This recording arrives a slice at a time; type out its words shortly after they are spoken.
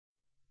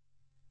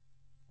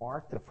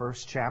Mark, the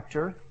first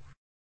chapter.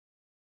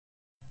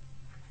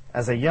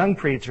 As a young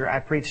preacher,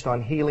 I preached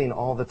on healing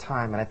all the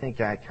time, and I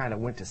think I kind of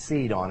went to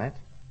seed on it.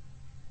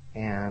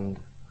 And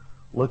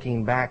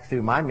looking back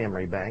through my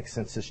memory bank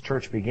since this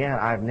church began,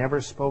 I've never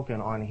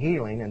spoken on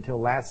healing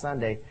until last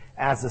Sunday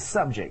as a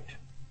subject.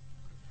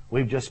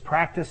 We've just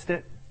practiced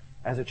it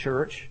as a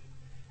church,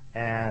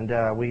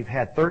 and we've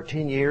had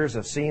 13 years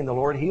of seeing the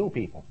Lord heal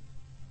people.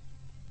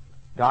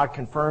 God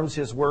confirms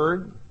His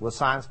Word with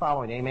signs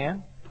following.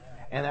 Amen?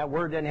 And that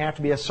Word doesn't have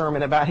to be a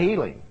sermon about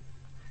healing.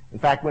 In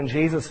fact, when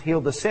Jesus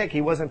healed the sick,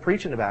 He wasn't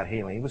preaching about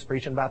healing. He was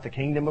preaching about the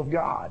kingdom of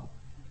God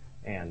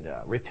and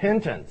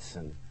repentance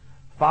and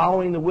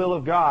following the will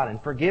of God and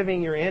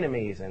forgiving your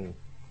enemies and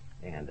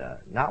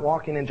not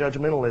walking in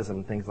judgmentalism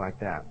and things like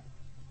that.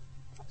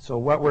 So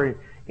what we're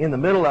in the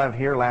middle of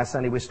here, last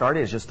Sunday we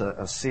started, is just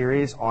a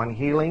series on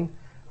healing.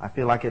 I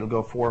feel like it'll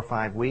go 4 or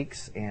 5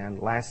 weeks. And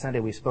last Sunday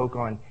we spoke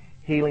on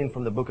healing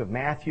from the book of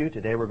Matthew.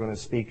 Today we're going to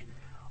speak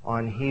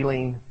on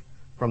healing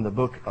from the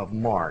book of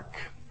Mark.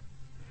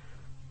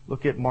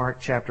 Look at Mark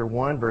chapter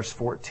 1, verse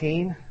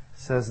 14. It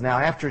says, "Now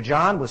after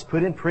John was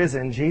put in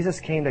prison, Jesus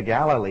came to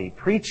Galilee,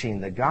 preaching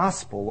the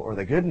gospel or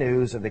the good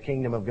news of the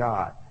kingdom of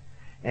God,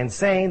 and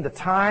saying, the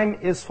time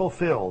is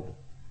fulfilled,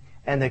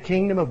 and the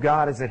kingdom of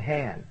God is at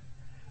hand.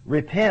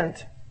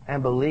 Repent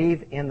and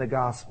believe in the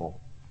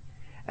gospel.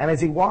 And as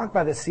he walked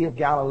by the Sea of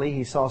Galilee,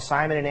 he saw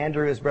Simon and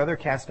Andrew, his brother,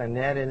 cast a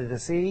net into the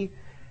sea,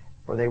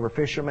 for they were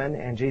fishermen.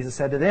 And Jesus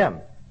said to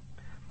them,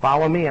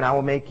 follow me, and I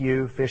will make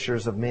you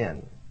fishers of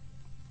men.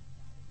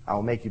 I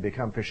will make you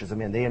become fishers of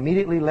men. They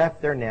immediately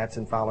left their nets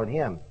and followed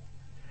him.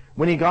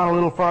 When he got a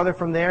little farther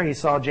from there, he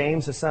saw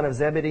James, the son of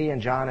Zebedee,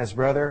 and John, his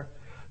brother,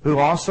 who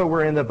also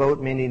were in the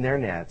boat mending their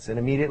nets. And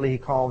immediately he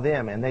called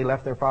them, and they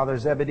left their father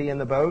Zebedee in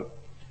the boat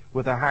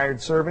with the hired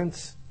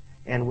servants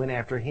and went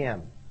after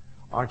him."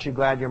 Aren't you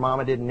glad your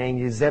mama didn't name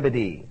you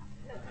Zebedee?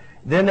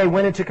 Then they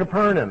went into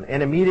Capernaum,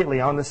 and immediately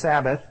on the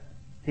Sabbath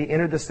he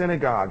entered the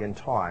synagogue and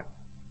taught.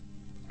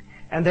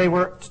 And they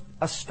were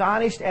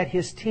astonished at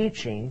his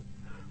teaching,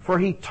 for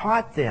he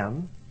taught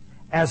them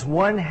as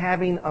one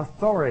having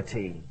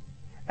authority,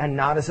 and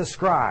not as the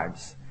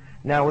scribes.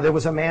 Now there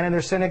was a man in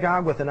their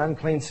synagogue with an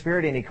unclean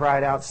spirit, and he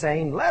cried out,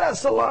 saying, let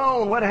us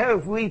alone! What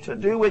have we to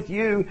do with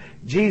you,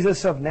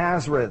 Jesus of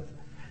Nazareth?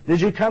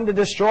 Did you come to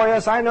destroy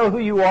us? I know who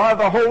you are,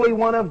 the Holy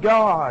One of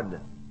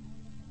God.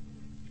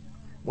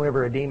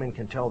 Whenever a demon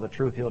can tell the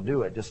truth, he'll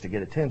do it just to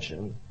get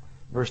attention.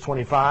 Verse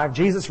 25,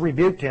 Jesus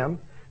rebuked him,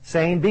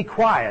 saying, be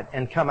quiet,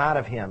 and come out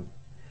of him.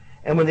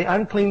 And when the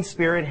unclean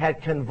spirit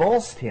had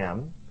convulsed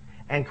him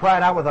and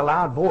cried out with a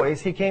loud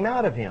voice, he came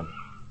out of him.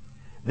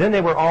 Then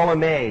they were all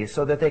amazed,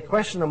 so that they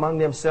questioned among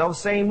themselves,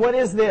 saying, what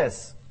is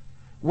this?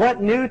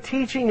 What new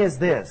teaching is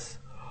this?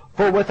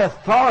 For with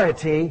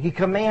authority he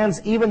commands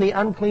even the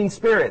unclean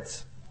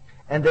spirits,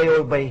 and they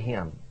obey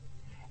him.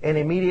 And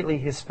immediately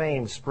his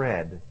fame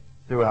spread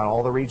throughout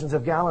all the regions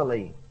of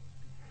Galilee.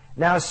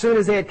 Now as soon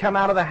as they had come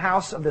out of the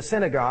house of the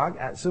synagogue,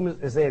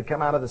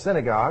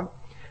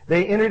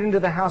 they entered into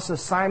the house of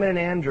Simon and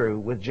Andrew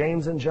with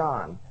James and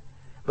John.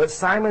 But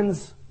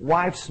Simon's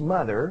wife's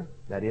mother,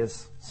 that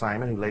is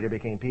Simon, who later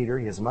became Peter,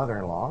 his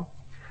mother-in-law,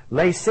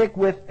 lay sick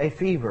with a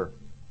fever,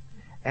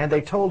 and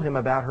they told him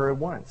about her at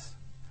once.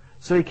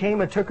 So he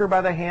came and took her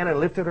by the hand and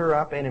lifted her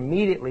up, and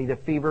immediately the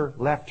fever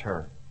left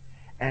her,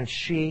 and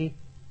she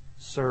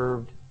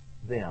served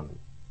them.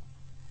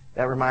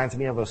 That reminds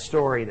me of a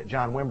story that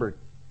John Wimber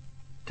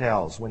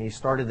tells. When he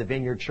started the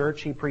Vineyard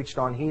Church, he preached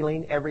on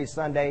healing every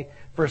Sunday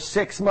for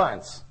 6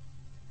 months,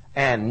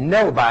 and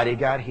nobody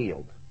got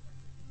healed.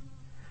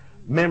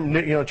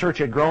 Church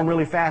had grown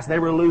really fast. They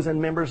were losing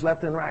members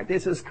left and right.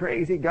 This is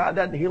crazy. God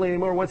doesn't heal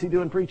anymore. What's he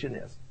doing preaching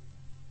this?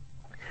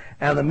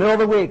 And in the middle of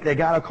the week, they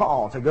got a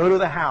call to go to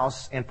the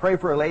house and pray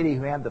for a lady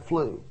who had the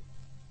flu.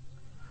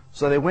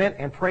 So they went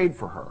and prayed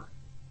for her.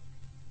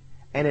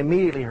 And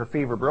immediately her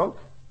fever broke,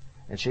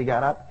 and she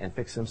got up and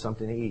fixed them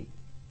something to eat.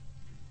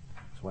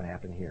 That's what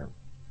happened here.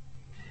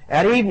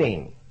 At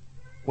evening,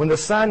 when the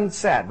sun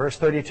set, verse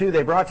 32,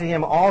 they brought to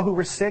him all who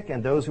were sick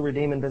and those who were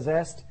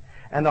demon-possessed.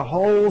 And the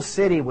whole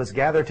city was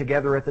gathered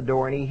together at the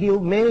door. And he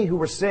healed many who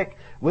were sick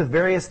with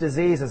various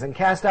diseases and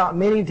cast out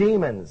many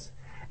demons.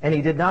 And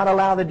he did not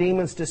allow the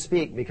demons to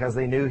speak because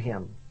they knew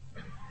him.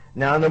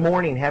 Now in the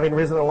morning, having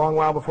risen a long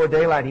while before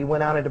daylight, he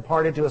went out and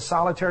departed to a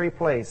solitary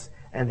place,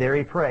 and there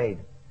he prayed.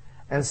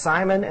 And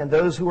Simon and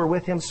those who were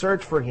with him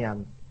searched for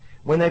him.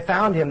 When they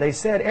found him, they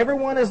said,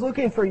 everyone is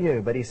looking for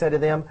you. But he said to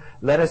them,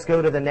 let us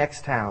go to the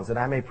next towns, that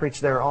I may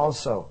preach there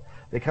also,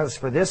 because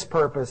for this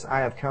purpose I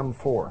have come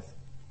forth.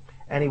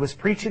 And he was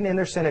preaching in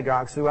their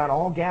synagogues throughout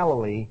all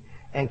Galilee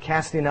and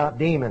casting out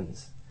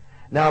demons.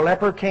 Now a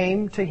leper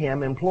came to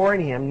him,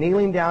 imploring him,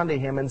 kneeling down to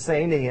him and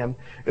saying to him,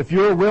 if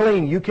you are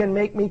willing, you can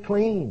make me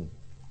clean.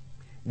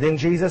 Then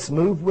Jesus,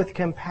 moved with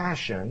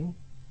compassion,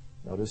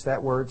 notice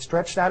that word,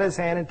 stretched out his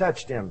hand and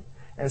touched him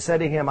and said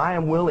to him, I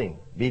am willing,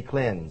 be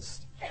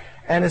cleansed.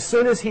 And as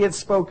soon as he had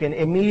spoken,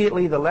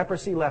 immediately the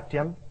leprosy left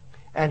him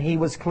and he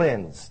was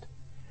cleansed.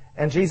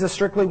 And Jesus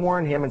strictly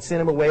warned him and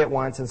sent him away at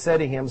once and said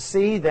to him,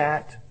 see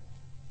that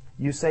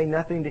You say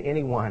nothing to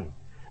anyone,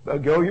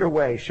 but go your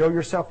way, show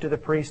yourself to the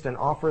priest, and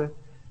offer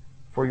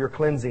for your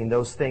cleansing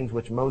those things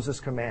which Moses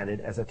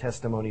commanded as a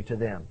testimony to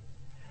them."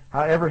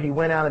 However, he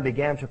went out and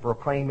began to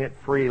proclaim it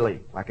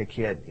freely, like a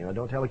kid.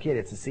 Don't tell a kid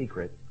it's a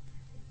secret.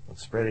 Don't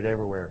spread it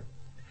everywhere.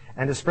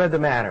 And to spread the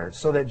matter,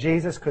 so that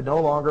Jesus could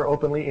no longer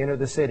openly enter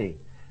the city,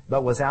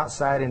 but was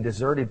outside in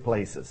deserted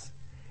places,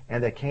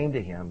 and they came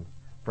to him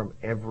from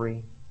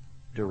every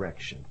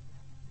direction.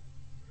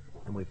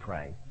 And we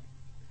pray.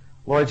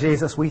 Lord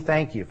Jesus, we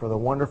thank you for the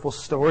wonderful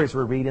stories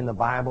we read in the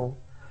Bible.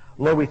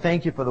 Lord, we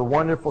thank you for the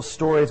wonderful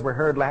stories we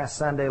heard last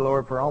Sunday,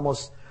 Lord. For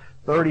almost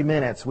 30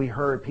 minutes, we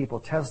heard people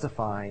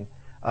testifying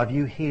of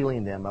you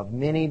healing them of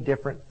many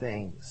different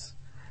things.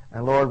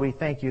 And Lord, we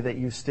thank you that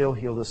you still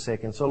heal the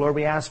sick. And so, Lord,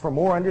 we ask for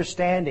more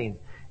understanding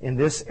in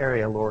this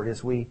area, Lord,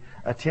 as we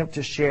attempt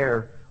to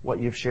share what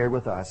you've shared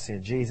with us.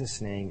 In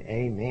Jesus' name,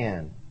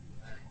 amen.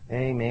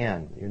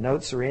 Amen. Your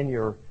notes are in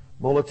your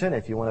bulletin.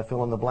 If you want to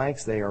fill in the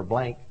blanks, they are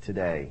blank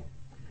today.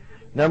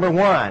 Number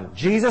one,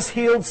 Jesus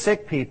healed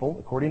sick people,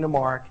 according to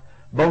Mark,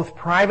 both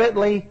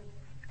privately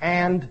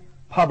and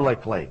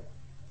publicly.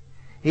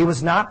 He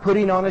was not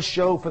putting on a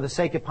show for the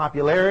sake of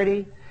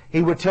popularity.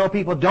 He would tell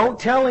people, don't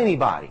tell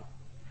anybody,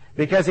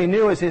 because he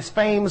knew as his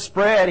fame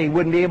spread, he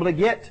wouldn't be able to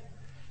get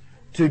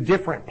to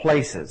different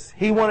places.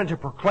 He wanted to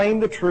proclaim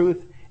the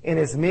truth in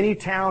as many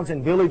towns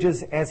and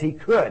villages as he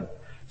could.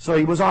 So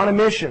he was on a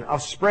mission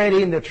of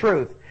spreading the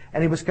truth,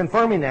 and he was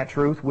confirming that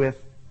truth with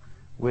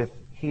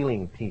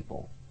healing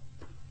people.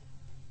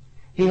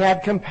 He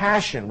had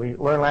compassion. We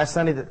learned last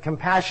Sunday that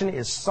compassion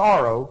is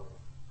sorrow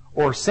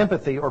or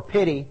sympathy or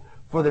pity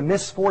for the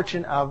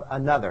misfortune of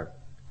another,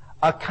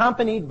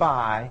 accompanied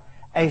by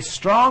a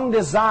strong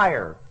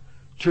desire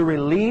to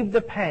relieve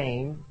the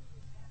pain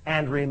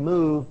and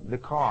remove the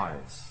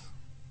cause.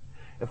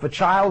 If a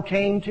child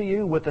came to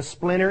you with a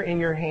splinter in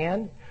your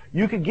hand,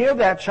 you could give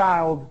that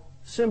child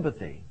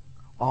sympathy.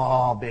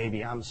 "Oh,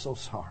 baby, I'm so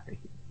sorry.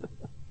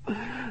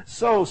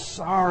 So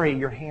sorry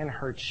your hand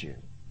hurts you."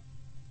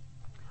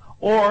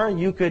 Or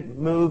you could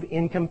move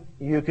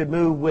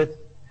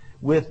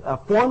with a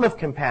form of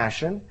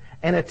compassion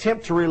and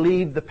attempt to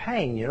relieve the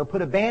pain.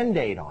 Put a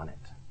Band-Aid on it.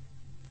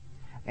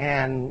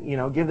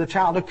 And, give the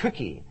child a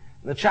cookie.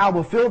 The child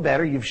will feel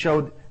better. You've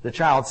showed the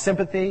child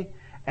sympathy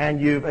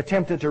and you've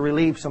attempted to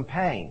relieve some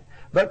pain.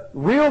 But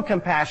real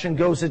compassion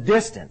goes a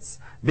distance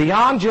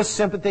beyond just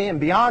sympathy and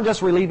beyond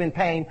just relieving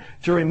pain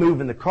to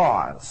removing the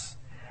cause.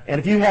 And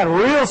if you had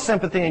real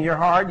sympathy in your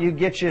heart, you'd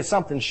get you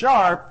something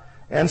sharp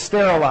and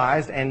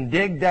sterilized and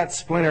dig that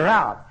splinter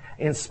out.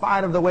 In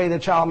spite of the way the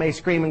child may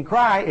scream and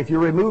cry, if you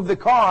remove the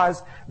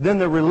cause, then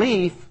the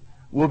relief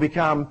will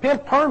become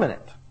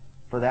permanent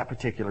for that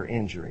particular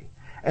injury.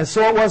 And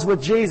so it was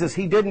with Jesus.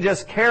 He didn't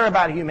just care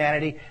about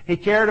humanity. He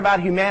cared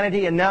about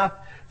humanity enough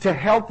to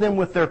help them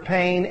with their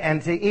pain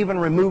and to even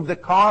remove the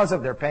cause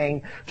of their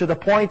pain, to the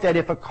point that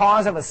if a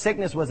cause of a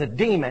sickness was a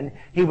demon,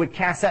 he would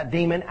cast that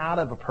demon out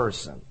of a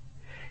person.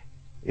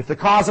 If the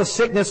cause of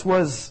sickness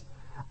was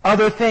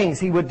other things,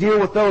 he would deal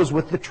with those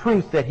with the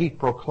truth that he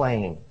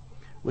proclaimed.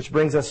 Which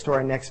brings us to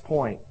our next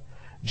point.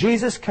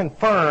 Jesus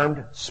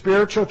confirmed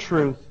spiritual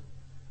truth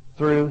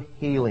through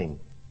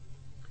healing.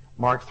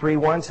 Mark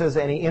 3:1 says,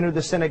 "And he entered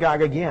the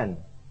synagogue again.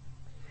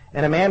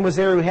 And a man was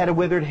there who had a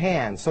withered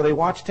hand. So they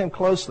watched him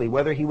closely,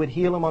 whether he would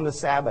heal him on the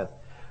Sabbath,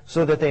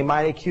 so that they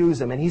might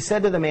accuse him. And he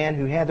said to the man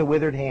who had the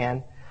withered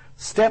hand,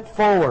 'Step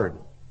forward.'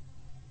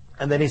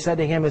 And then he said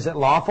to him, 'Is it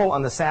lawful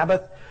on the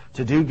Sabbath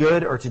to do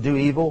good or to do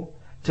evil,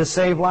 to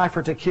save life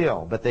or to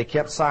kill?' But they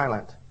kept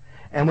silent.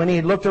 And when he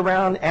had looked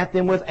around at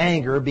them with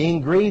anger,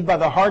 being grieved by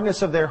the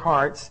hardness of their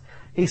hearts,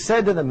 he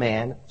said to the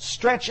man,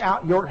 'Stretch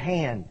out your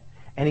hand.'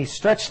 And he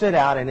stretched it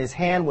out, and his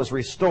hand was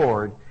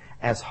restored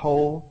as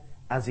whole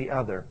as the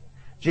other."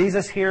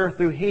 Jesus here,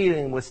 through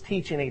healing, was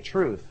teaching a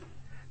truth.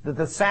 That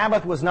the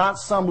Sabbath was not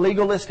some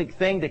legalistic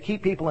thing to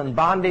keep people in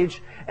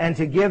bondage and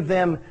to give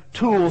them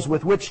tools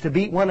with which to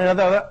beat one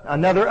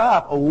another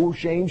up. "Oh,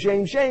 shame,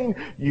 shame, shame.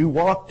 You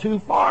walked too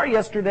far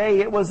yesterday.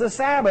 It was a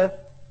Sabbath."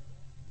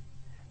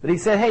 But he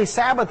said, hey,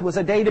 Sabbath was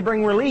a day to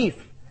bring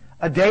relief,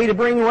 a day to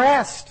bring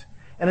rest.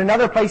 In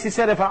another place he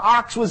said, if an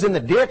ox was in the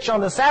ditch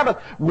on the Sabbath,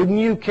 wouldn't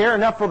you care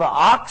enough for the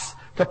ox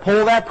to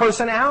pull that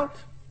person out?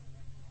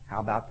 How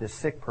about this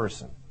sick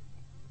person?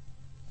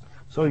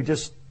 So he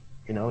just,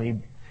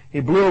 he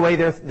blew away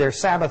their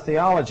Sabbath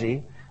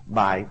theology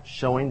by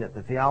showing that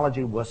the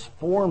theology was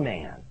for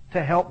man,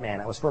 to help man.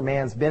 It was for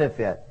man's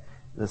benefit,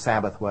 the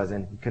Sabbath was,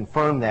 and he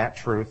confirmed that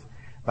truth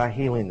by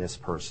healing this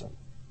person.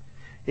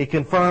 He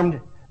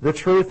confirmed the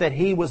truth that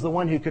he was the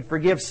one who could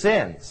forgive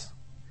sins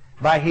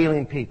by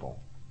healing people.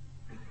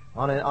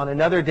 On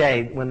another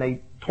day, when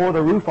they tore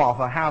the roof off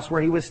a house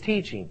where he was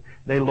teaching,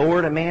 they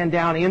lowered a man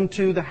down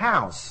into the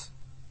house.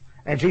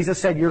 And Jesus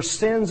said, "Your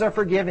sins are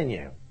forgiven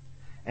you."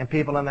 And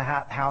people in the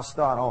house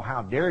thought, "Oh,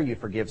 how dare you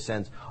forgive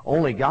sins?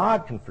 Only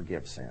God can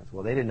forgive sins."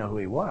 Well, they didn't know who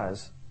he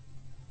was.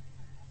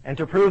 And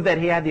to prove that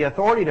he had the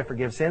authority to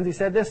forgive sins, he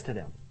said this to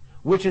them.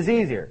 Which is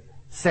easier?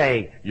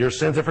 Say, "Your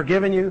sins are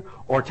forgiven you,"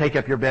 or take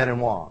up your bed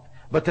and walk?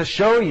 But to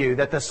show you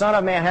that the Son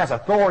of Man has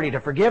authority to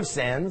forgive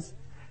sins,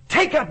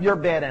 take up your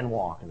bed and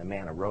walk. And the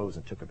man arose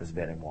and took up his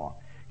bed and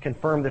walked.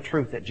 Confirmed the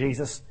truth that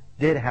Jesus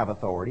did have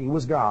authority. He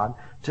was God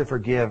to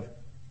forgive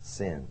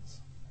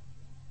sins.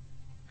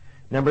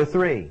 Number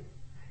 3,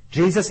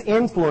 Jesus'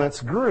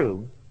 influence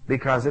grew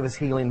because of his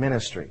healing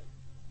ministry.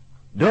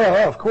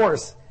 Duh, of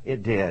course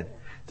it did.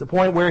 To the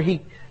point where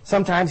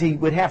sometimes he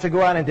would have to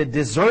go out into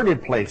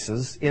deserted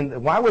places.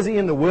 Why was he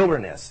in the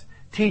wilderness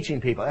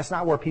teaching people? That's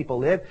not where people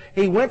live.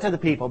 He went to the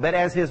people, but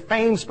as his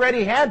fame spread,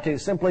 he had to,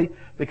 simply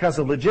because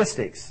of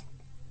logistics.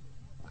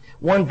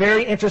 One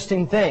very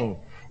interesting thing,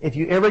 if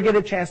you ever get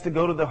a chance to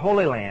go to the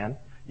Holy Land,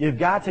 you've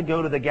got to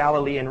go to the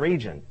Galilean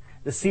region.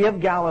 The Sea of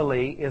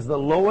Galilee is the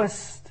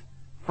lowest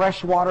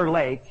freshwater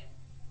lake.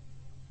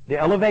 The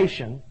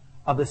elevation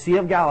of the Sea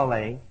of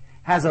Galilee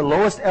has the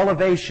lowest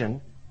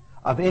elevation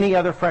of any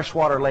other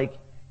freshwater lake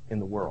in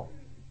the world.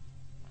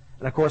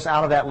 And of course,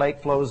 out of that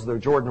lake flows the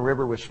Jordan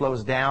River, which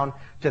flows down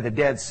to the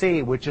Dead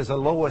Sea, which is the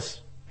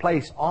lowest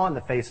place on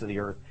the face of the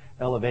earth,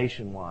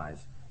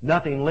 elevation-wise.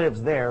 Nothing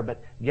lives there,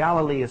 but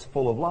Galilee is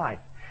full of life.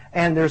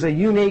 And there's a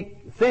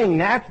unique thing,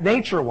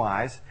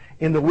 nature-wise,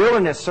 in the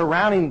wilderness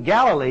surrounding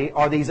Galilee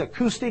are these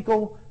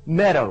acoustical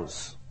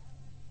meadows,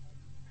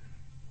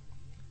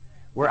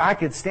 where I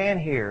could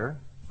stand here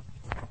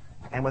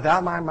and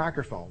without my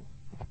microphone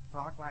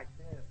talk like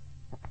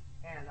this,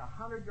 and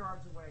 100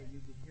 yards away you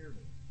could hear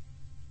me.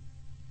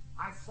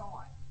 I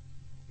saw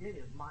it. It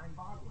is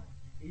mind-boggling.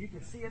 You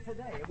can see it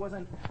today. It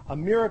wasn't a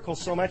miracle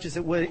so much as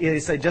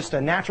it's just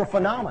a natural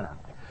phenomenon.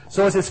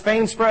 So as his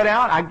fame spread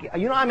out, I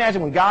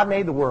imagine when God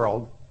made the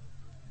world,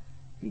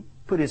 he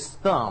put his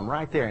thumb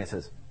right there and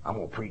says, I'm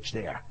going to preach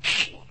there.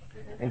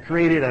 And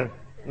created a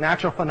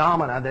natural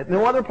phenomena that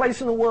no other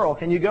place in the world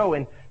can you go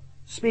and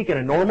speak in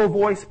a normal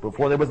voice.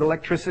 Before there was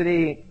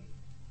electricity,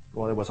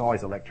 well, there was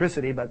always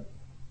electricity, but,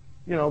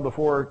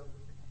 before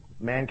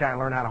mankind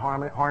learned how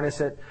to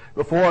harness it,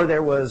 before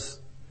there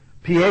was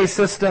PA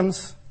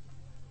systems,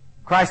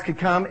 Christ could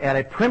come at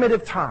a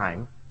primitive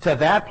time to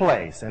that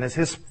place. And as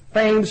his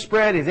fame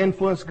spread, his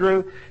influence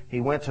grew, he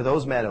went to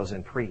those meadows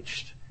and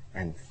preached.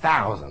 And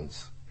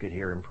thousands could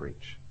hear him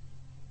preach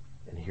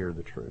and hear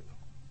the truth.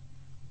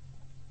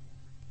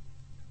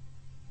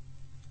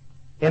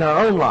 In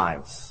our own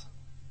lives,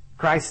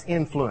 Christ's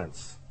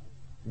influence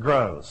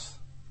grows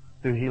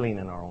through healing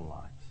in our own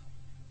lives.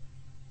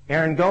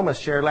 Aaron Gomez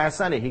shared last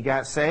Sunday. He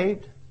got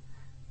saved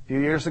a few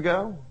years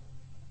ago.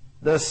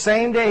 The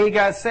same day he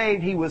got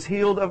saved, he was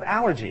healed of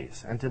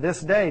allergies, and to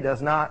this day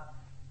does not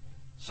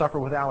suffer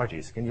with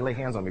allergies. Can you lay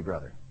hands on me,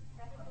 brother?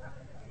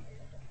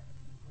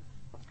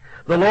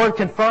 The Lord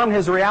confirmed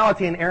his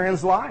reality in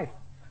Aaron's life.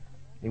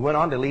 He went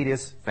on to lead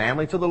his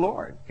family to the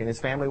Lord. Can his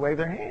family wave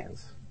their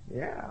hands?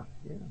 Yeah.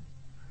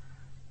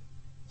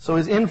 So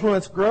his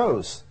influence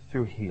grows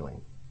through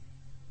healing.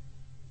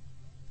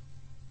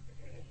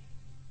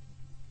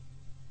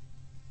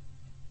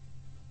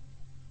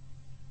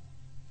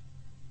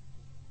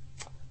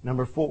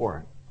 Number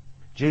 4,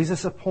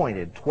 Jesus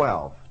appointed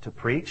 12 to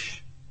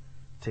preach,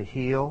 to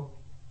heal,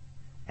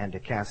 and to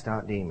cast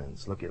out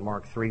demons. Look at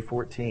Mark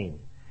 3:14.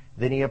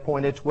 Then he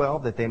appointed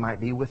 12 that they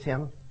might be with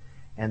him,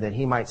 and that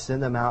he might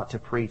send them out to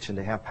preach and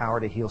to have power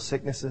to heal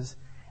sicknesses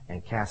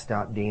and cast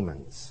out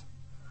demons.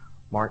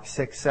 Mark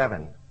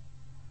 6:7,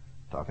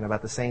 talking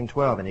about the same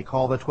 12. And he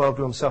called the 12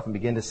 to himself and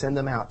began to send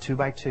them out 2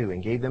 by 2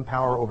 and gave them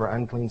power over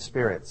unclean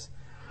spirits.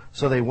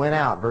 So they went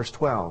out, verse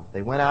 12,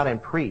 they went out and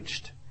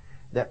preached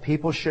that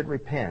people should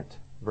repent.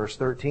 Verse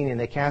 13, and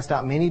they cast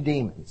out many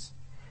demons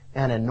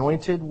and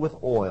anointed with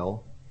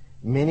oil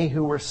many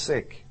who were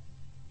sick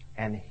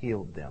and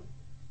healed them.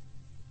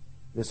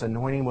 This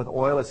anointing with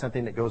oil is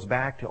something that goes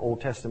back to Old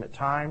Testament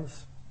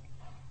times.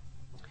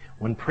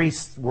 When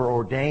priests were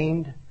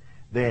ordained,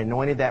 they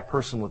anointed that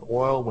person with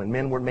oil. When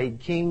men were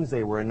made kings,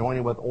 they were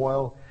anointed with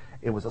oil.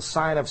 It was a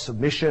sign of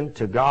submission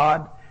to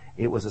God.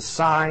 It was a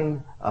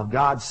sign of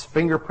God's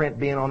fingerprint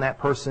being on that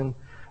person.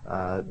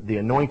 The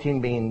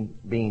anointing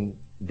being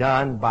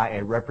done by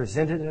a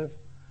representative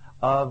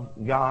of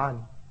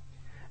God.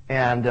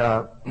 And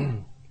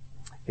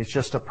it's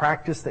just a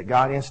practice that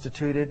God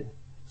instituted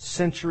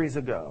centuries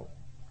ago.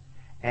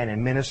 And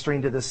in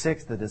ministering to the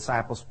sick, the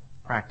disciples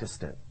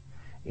practiced it.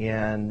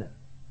 In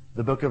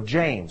the book of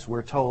James,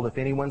 we're told if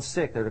anyone's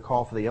sick, they're to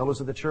call for the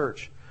elders of the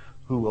church,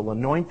 who will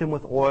anoint them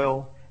with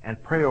oil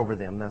and pray over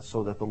them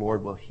so that the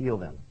Lord will heal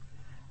them.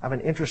 I have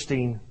an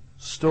interesting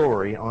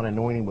story on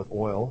anointing with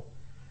oil.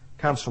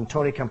 It comes from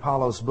Tony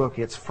Campolo's book,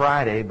 It's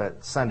Friday,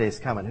 but Sunday's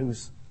Coming.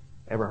 Who's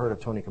ever heard of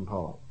Tony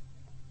Campolo?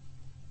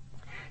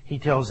 He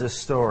tells this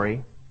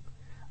story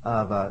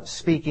of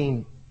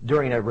speaking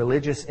during a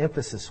religious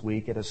emphasis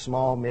week at a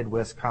small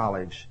Midwest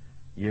college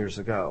years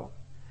ago.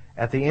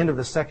 At the end of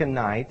the second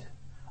night,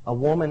 a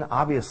woman,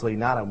 obviously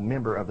not a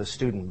member of the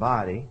student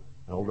body,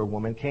 an older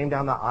woman, came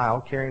down the aisle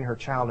carrying her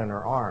child in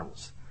her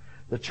arms.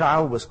 The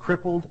child was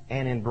crippled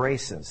and in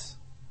braces.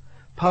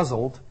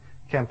 Puzzled,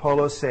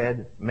 Campolo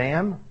said,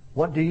 "Ma'am,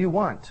 what do you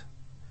want?"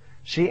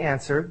 She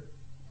answered,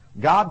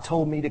 "God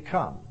told me to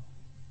come."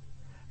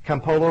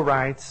 Campolo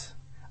writes,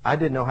 I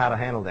didn't know how to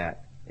handle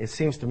that. It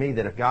seems to me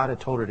that if God had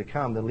told her to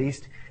come, the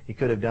least he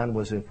could have done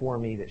was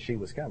inform me that she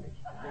was coming.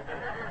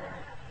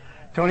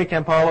 Tony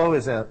Campolo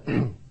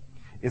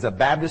is a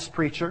Baptist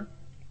preacher.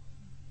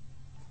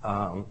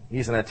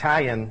 He's an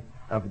Italian,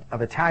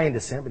 of Italian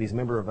descent, but he's a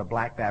member of a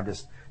Black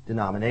Baptist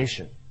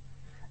denomination.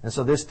 And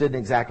so this didn't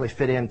exactly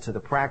fit into the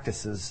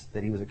practices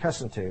that he was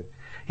accustomed to.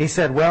 He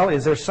said, well,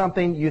 is there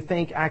something you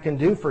think I can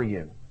do for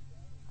you?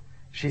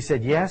 She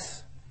said,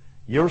 yes,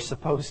 you're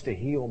supposed to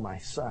heal my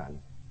son.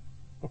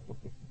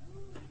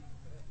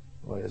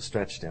 Well, it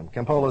stretched him.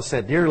 Campolo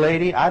said, dear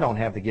lady, I don't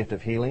have the gift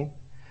of healing.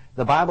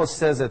 The Bible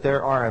says that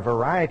there are a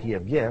variety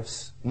of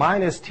gifts.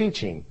 Mine is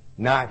teaching,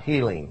 not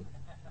healing.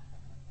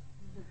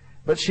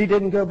 But she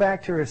didn't go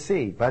back to her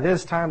seat. By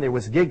this time, there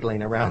was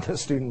giggling around the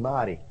student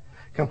body.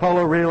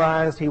 Campolo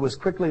realized he was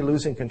quickly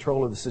losing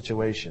control of the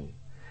situation.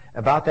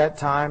 About that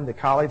time, the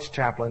college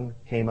chaplain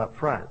came up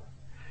front.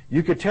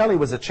 You could tell he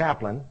was a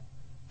chaplain,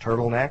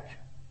 turtleneck,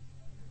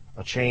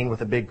 a chain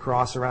with a big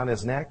cross around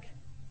his neck,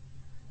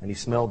 and he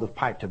smelled of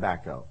pipe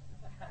tobacco.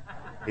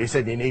 He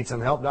said, "You need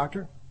some help,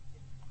 doctor?"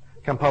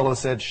 Campolo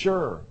said,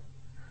 "Sure."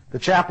 The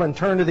chaplain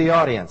turned to the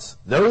audience.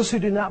 Those who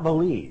do not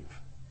believe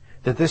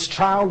that this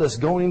child is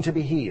going to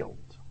be healed,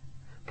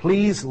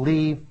 please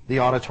leave the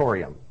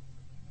auditorium.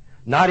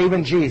 Not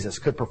even Jesus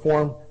could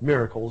perform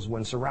miracles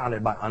when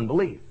surrounded by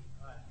unbelief.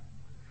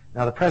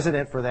 Now the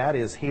precedent for that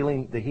is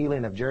the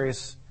healing of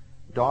Jairus'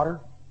 daughter.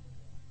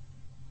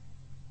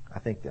 I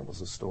think that was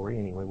the story.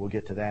 Anyway, we'll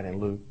get to that in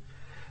Luke.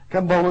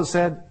 Campolo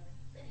said,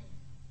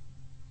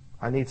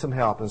 I need some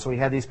help. And so he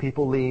had these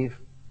people leave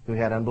who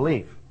had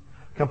unbelief.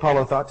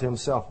 Campolo thought to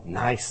himself,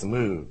 nice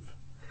move.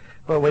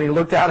 But when he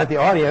looked out at the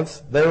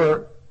audience, they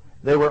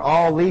were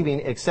all leaving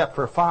except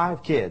for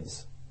 5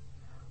 kids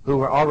who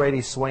were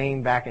already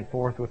swaying back and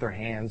forth with their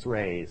hands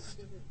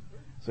raised.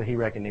 So he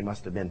reckoned they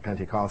must have been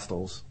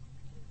Pentecostals.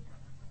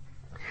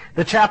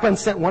 The chaplain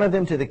sent one of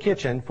them to the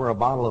kitchen for a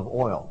bottle of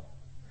oil.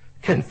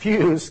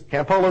 Confused,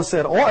 Campolo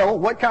said, oil?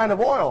 What kind of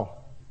oil?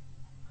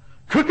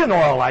 Cooking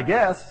oil, I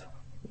guess.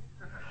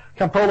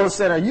 Campolo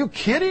said, are you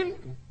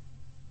kidding?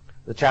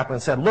 The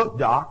chaplain said, look,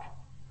 Doc,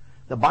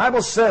 the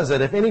Bible says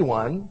that if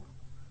anyone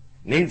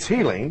needs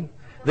healing,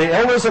 the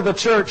elders of the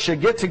church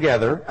should get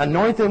together,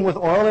 anoint them with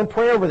oil, and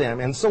pray over them.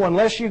 And so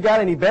unless you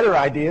got any better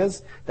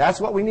ideas,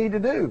 that's what we need to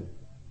do.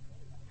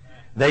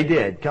 They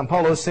did.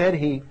 Campolo said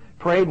he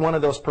prayed one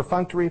of those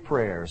perfunctory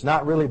prayers,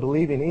 not really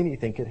believing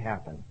anything could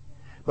happen.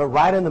 But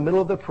right in the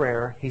middle of the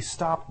prayer, he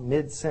stopped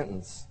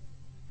mid-sentence.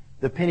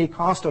 The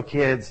Pentecostal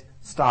kids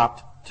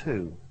stopped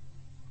too.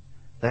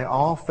 They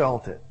all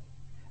felt it.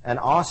 An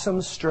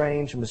awesome,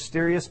 strange,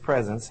 mysterious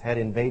presence had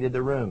invaded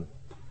the room.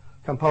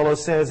 Campolo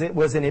says it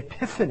was an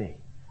epiphany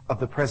of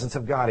the presence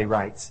of God, he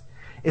writes.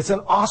 It's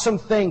an awesome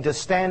thing to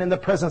stand in the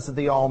presence of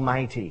the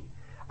Almighty.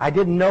 I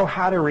didn't know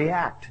how to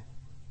react.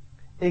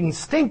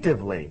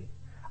 Instinctively,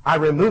 I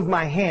removed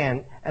my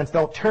hand and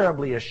felt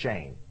terribly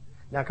ashamed.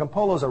 Now,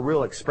 Campolo's a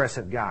real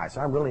expressive guy,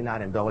 so I'm really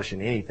not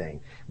embellishing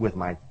anything with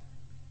my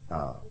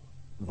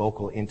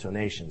vocal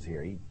intonations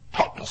here. He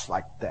talked just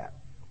like that.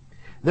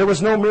 There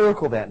was no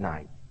miracle that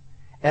night,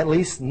 at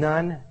least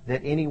none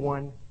that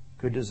anyone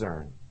could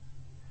discern.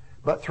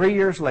 But 3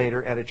 years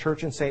later, at a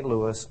church in St.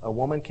 Louis, a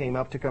woman came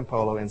up to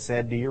Campolo and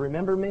said, do you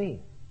remember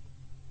me?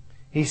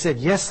 He said,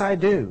 yes, I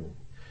do.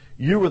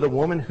 You were the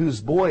woman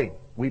whose boy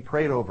we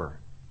prayed over.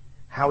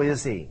 How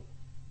is he?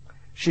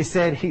 She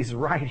said, he's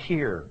right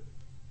here.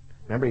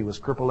 Remember, he was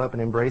crippled up in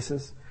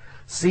embraces?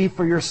 See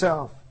for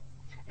yourself.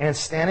 And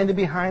standing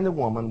behind the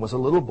woman was a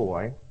little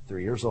boy,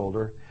 3 years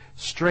older,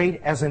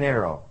 straight as an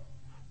arrow,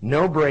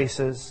 no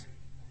braces,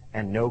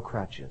 and no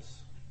crutches.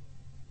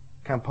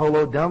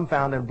 Campolo,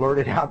 dumbfounded,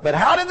 blurted out, but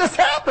how did this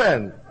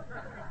happen?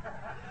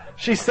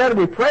 She said,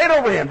 we prayed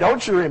over him.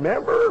 Don't you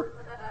remember?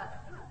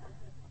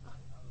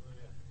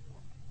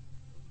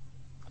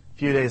 A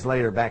few days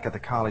later, back at the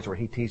college where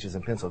he teaches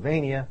in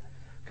Pennsylvania,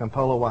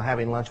 Campolo, while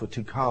having lunch with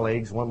 2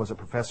 colleagues, one was a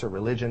professor of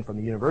religion from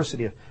the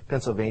University of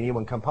Pennsylvania,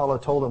 when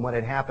Campolo told him what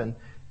had happened,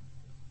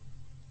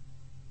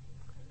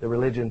 the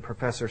religion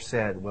professor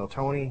said, well,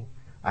 Tony,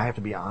 I have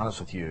to be honest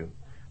with you.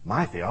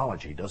 My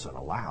theology doesn't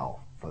allow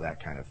for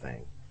that kind of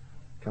thing.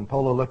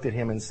 Campolo looked at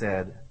him and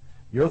said,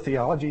 your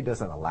theology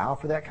doesn't allow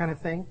for that kind of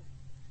thing?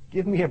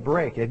 Give me a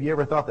break. Have you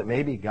ever thought that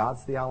maybe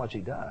God's theology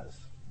does?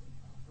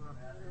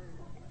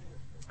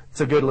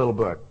 It's a good little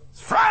book.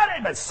 It's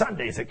Friday, but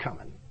Sunday's it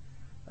coming.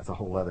 That's a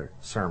whole other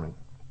sermon.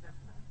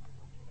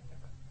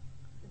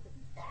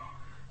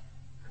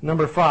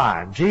 Number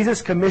 5,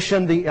 Jesus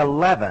commissioned the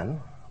 11.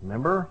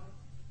 Remember,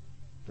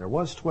 there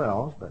was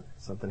 12, but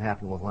something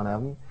happened with one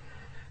of them.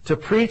 To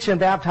preach and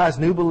baptize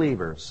new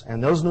believers,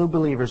 and those new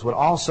believers would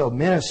also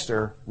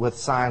minister with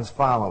signs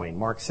following.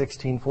 Mark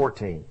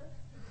 16:14.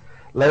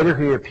 Later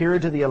he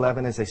appeared to the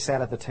 11 as they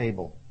sat at the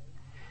table,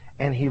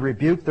 and he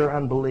rebuked their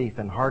unbelief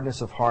and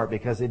hardness of heart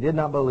because they did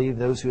not believe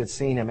those who had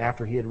seen him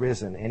after he had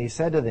risen. And he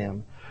said to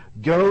them,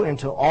 go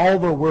into all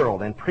the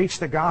world and preach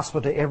the gospel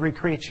to every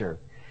creature.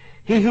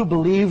 He who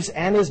believes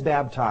and is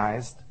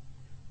baptized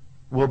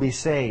will be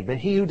saved, but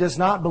he who does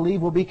not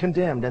believe will be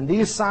condemned. And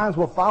these signs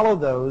will follow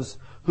those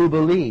who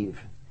believe.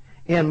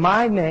 In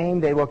my name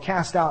they will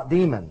cast out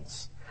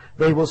demons.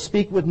 They will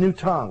speak with new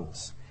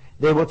tongues.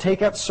 They will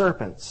take up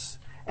serpents.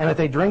 And if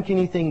they drink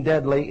anything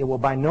deadly, it will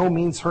by no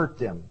means hurt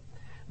them.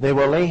 They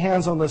will lay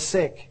hands on the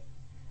sick,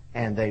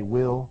 and they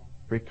will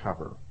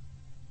recover.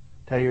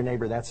 Tell your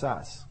neighbor, that's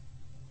us.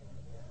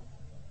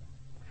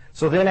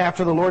 So then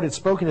after the Lord had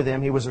spoken to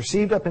them, he was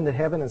received up into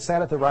heaven and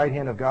sat at the right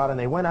hand of God, and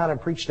they went out and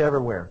preached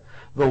everywhere,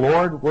 the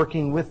Lord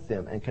working with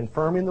them and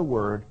confirming the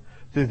word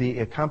through the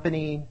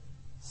accompanying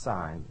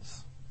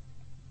signs.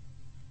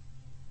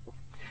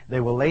 They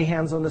will lay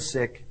hands on the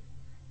sick,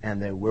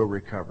 and they will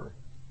recover.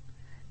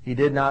 He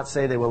did not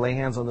say they will lay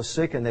hands on the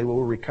sick and they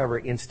will recover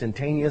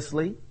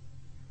instantaneously,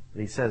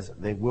 but he says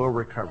they will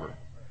recover.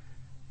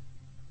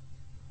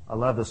 I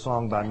love the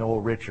song by Noel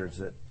Richards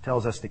that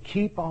tells us to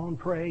keep on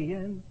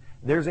praying.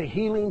 There's a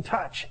healing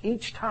touch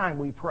each time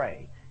we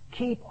pray.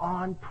 Keep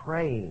on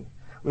praying.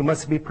 We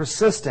must be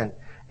persistent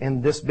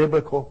in this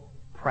biblical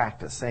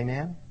practice.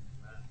 Amen?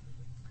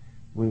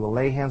 We will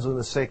lay hands on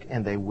the sick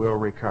and they will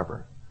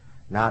recover.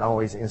 Not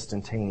always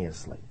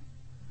instantaneously.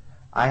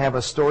 I have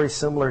a story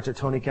similar to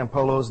Tony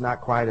Campolo's,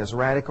 not quite as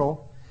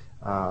radical.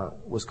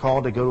 Was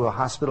called to go to a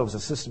hospital. I was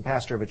assistant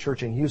pastor of a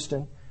church in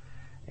Houston.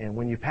 And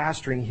when you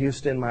pastor in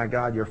Houston, my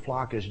God, your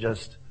flock is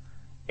just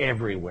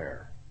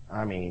everywhere.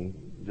 I mean,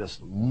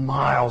 just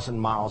miles and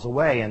miles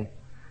away. And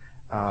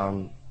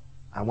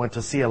I went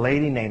to see a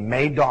lady named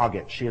May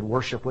Doggett. She had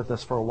worshiped with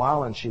us for a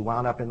while, and she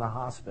wound up in the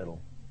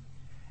hospital.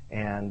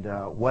 And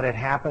what had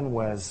happened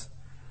was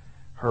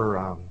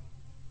her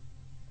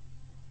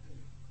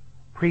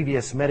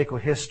previous medical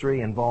history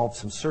involved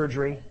some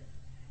surgery,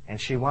 and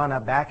she wound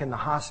up back in the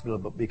hospital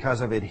but because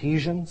of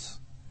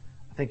adhesions.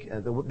 I think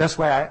the best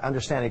way I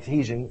understand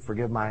adhesion,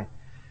 forgive my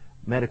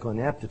medical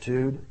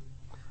ineptitude,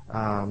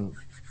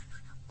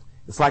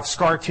 it's like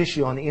scar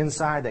tissue on the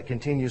inside that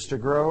continues to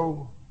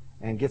grow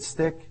and gets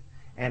thick,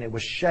 and it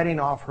was shutting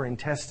off her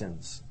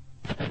intestines.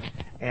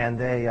 And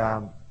they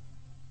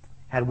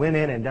had went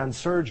in and done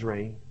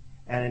surgery,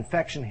 and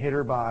infection hit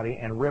her body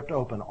and ripped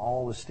open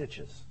all the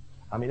stitches.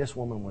 I mean, this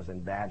woman was in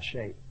bad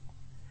shape.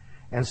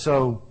 And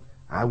so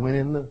I went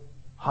in the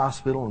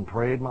hospital and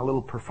prayed my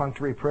little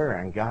perfunctory prayer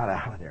and got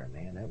out of there.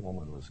 Man, that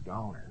woman was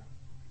goner.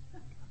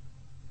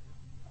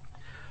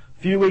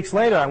 A few weeks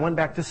later, I went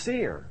back to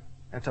see her.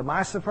 And to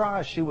my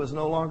surprise, she was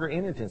no longer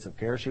in intensive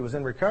care. She was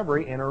in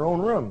recovery in her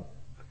own room.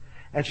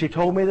 And she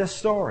told me this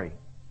story,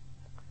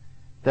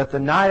 that the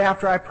night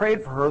after I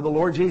prayed for her, the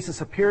Lord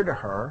Jesus appeared to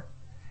her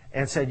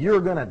and said,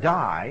 "You're going to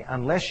die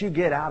unless you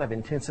get out of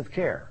intensive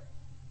care.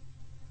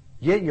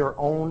 Get your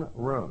own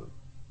room,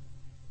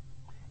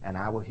 and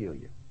I will heal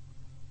you."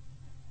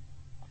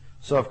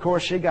 So, of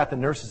course, she got the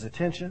nurse's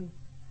attention,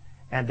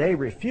 and they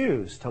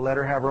refused to let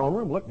her have her own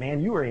room. "Look, man,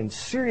 you are in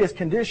serious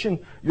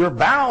condition. Your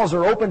bowels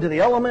are open to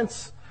the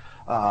elements.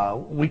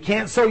 We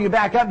can't sew you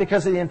back up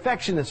because of the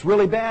infection. It's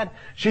really bad."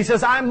 She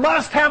says, "I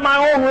must have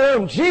my own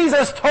room.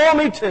 Jesus told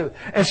me to."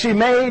 And she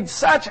made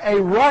such a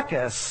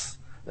ruckus.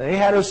 They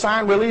had her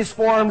sign release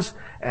forms,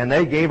 and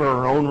they gave her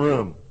her own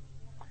room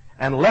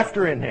and left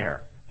her in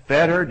there.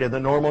 Fed her, did the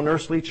normal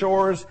nursery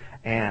chores,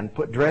 and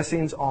put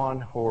dressings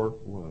on her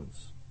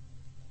wounds.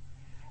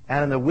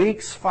 And in the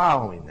weeks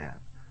following that,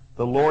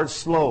 the Lord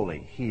slowly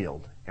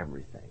healed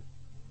everything.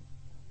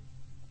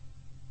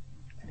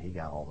 And He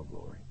got all the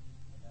glory.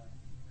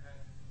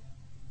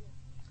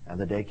 And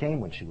the day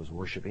came when she was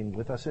worshiping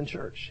with us in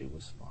church. She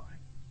was fine.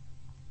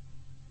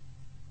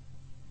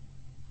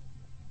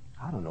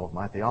 I don't know if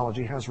my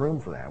theology has room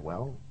for that.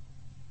 Well,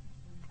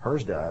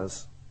 hers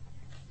does.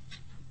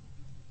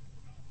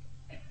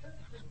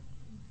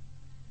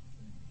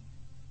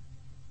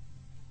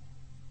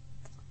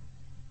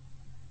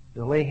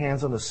 They'll lay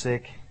hands on the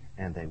sick,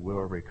 and they will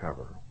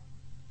recover.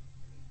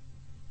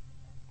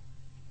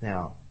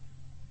 Now,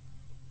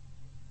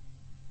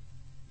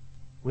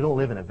 we don't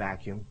live in a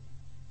vacuum.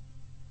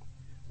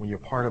 When you're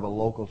part of a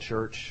local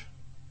church,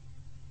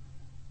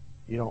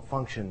 you don't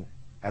function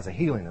as a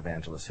healing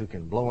evangelist who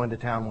can blow into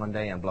town one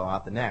day and blow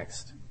out the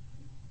next.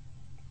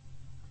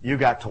 You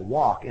got to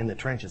walk in the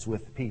trenches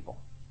with the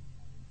people.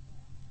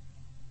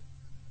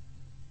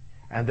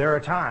 And there are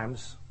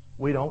times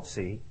we don't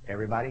see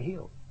everybody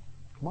healed.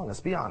 Come on,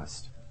 let's be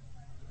honest.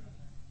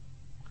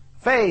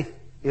 Faith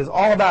is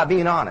all about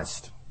being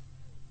honest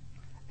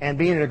and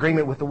being in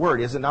agreement with the Word,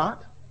 is it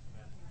not?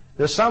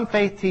 There's some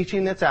faith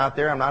teaching that's out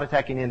there. I'm not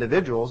attacking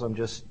individuals. I'm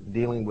just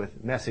dealing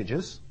with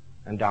messages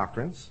and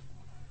doctrines.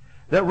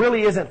 That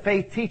really isn't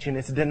faith teaching.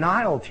 It's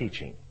denial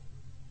teaching.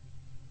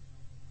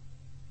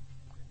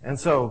 And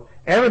so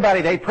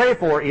everybody they pray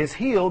for is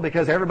healed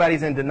because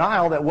everybody's in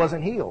denial that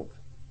wasn't healed.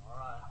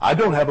 I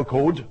don't have a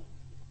cold.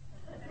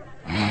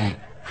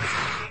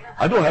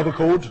 I don't have a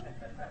cold.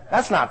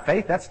 That's not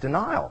faith. That's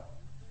denial.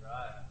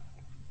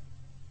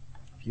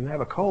 If you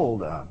have a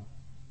cold,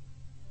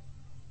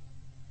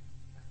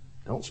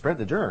 don't spread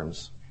the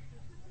germs.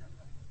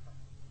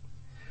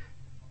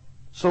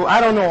 So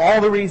I don't know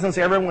all the reasons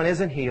everyone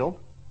isn't healed.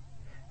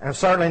 And I'm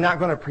certainly not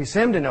going to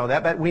presume to know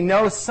that, but we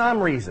know some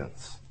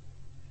reasons.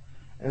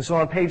 And so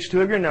on page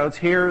 2 of your notes,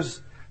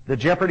 here's the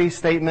Jeopardy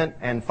statement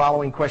and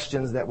following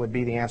questions that would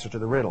be the answer to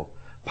the riddle.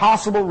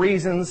 Possible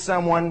reasons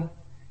someone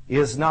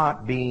is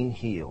not being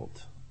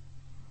healed.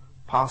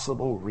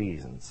 Possible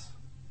reasons.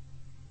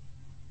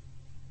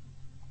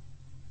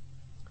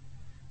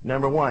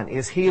 Number 1,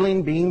 is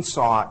healing being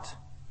sought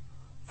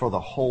for the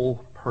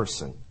whole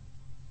person?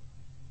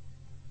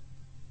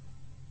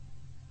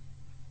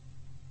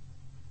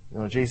 You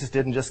know, Jesus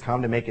didn't just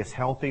come to make us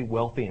healthy,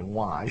 wealthy, and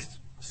wise.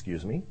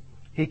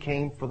 He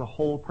came for the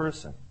whole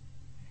person.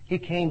 He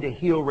came to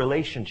heal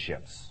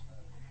relationships.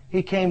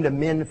 He came to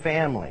mend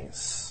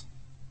families.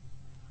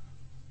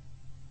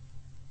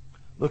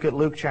 Look at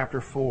Luke chapter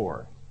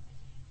 4.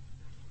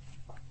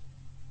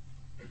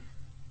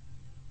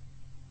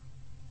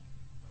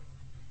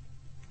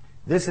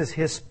 This is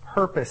his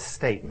purpose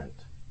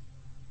statement,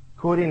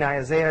 quoting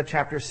Isaiah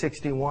chapter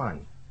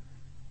 61.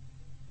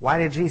 Why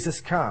did Jesus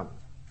come?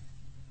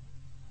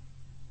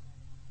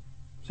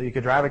 So you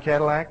could drive a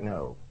Cadillac?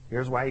 No.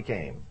 Here's why he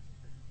came.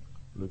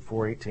 Luke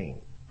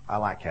 4:18. I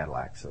like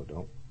Cadillacs, so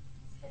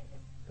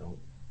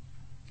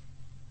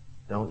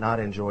don't not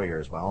enjoy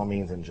yours. By all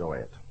means, enjoy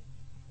it.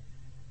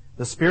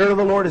 The Spirit of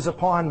the Lord is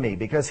upon me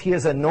because He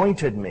has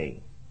anointed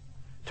me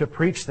to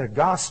preach the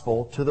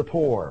gospel to the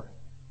poor.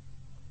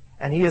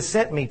 And He has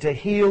sent me to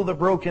heal the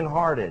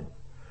brokenhearted,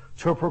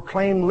 to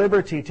proclaim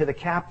liberty to the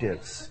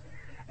captives,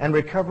 and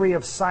recovery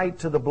of sight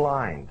to the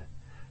blind,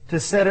 to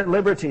set at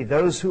liberty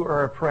those who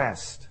are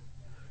oppressed,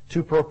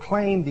 to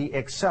proclaim the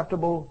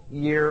acceptable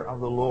year of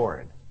the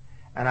Lord.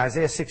 And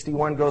Isaiah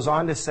 61 goes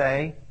on to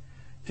say,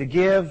 to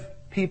give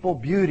people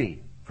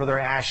beauty for their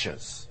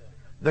ashes,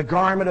 the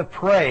garment of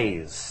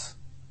praise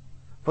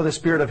for the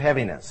spirit of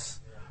heaviness,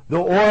 the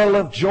oil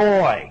of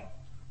joy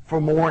for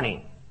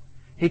mourning.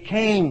 He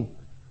came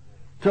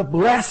to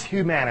bless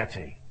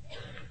humanity.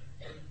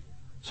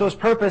 So His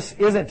purpose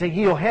isn't to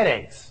heal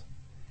headaches.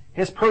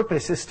 His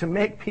purpose is to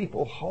make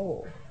people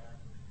whole.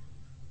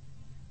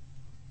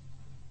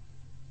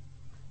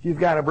 If you've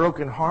got a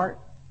broken heart,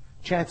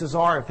 chances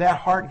are if that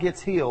heart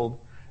gets healed,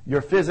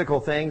 your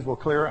physical things will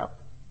clear up.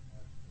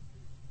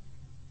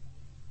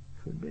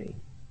 Could be.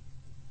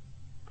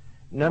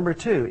 Number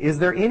 2, is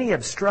there any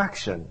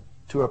obstruction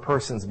to a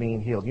person's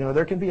being healed? You know,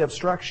 there can be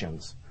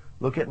obstructions.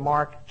 Look at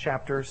Mark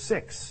chapter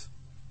 6.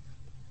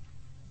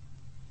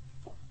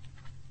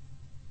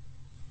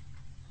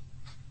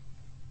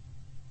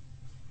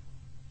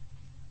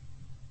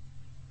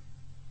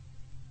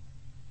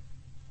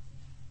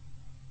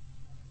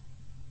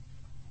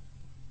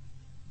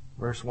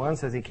 Verse 1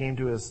 says he came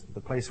to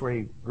the place where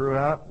he grew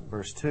up.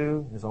 Verse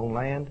 2, his own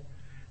land.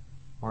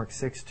 Mark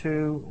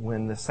 6:2,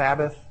 when the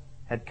Sabbath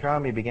had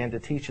come, he began to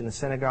teach in the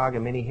synagogue,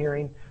 and many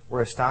hearing were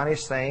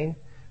astonished, saying,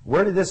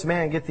 where did this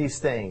man get these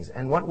things?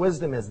 And what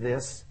wisdom is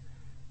this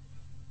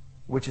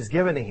which is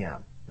given to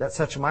him, that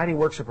such mighty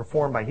works are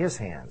performed by his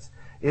hands?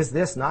 Is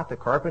this not the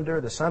carpenter,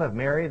 the son of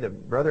Mary, the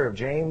brother of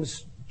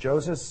James,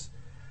 Joseph,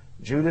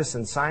 Judas,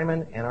 and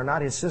Simon? And are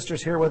not his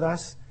sisters here with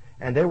us?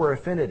 And they were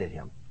offended at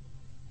him.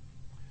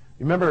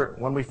 Remember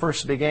when we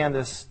first began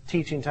this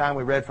teaching time,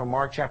 we read from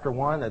Mark chapter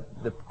 1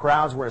 that the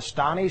crowds were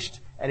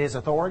astonished at his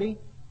authority.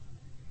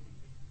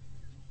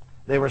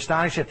 They were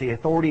astonished at the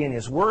authority in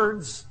his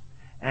words,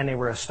 and they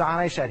were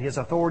astonished at his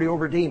authority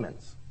over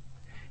demons.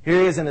 Here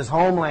he is in his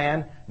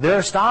homeland. They're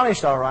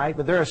astonished, all right,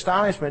 but their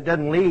astonishment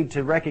doesn't lead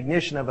to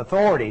recognition of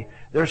authority.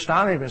 Their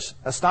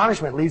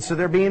astonishment leads to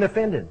their being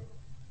offended.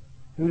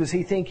 Who does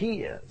he think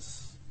he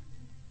is?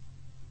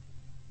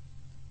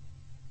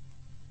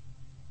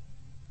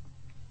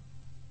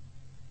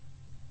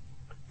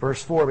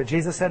 Verse 4, but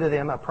Jesus said to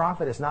them, a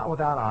prophet is not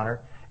without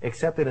honor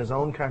except in his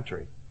own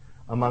country,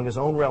 among his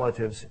own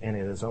relatives, and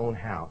in his own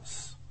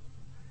house.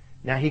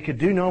 Now he could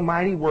do no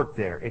mighty work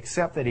there,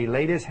 except that he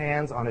laid his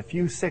hands on a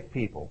few sick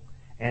people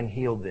and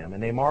healed them.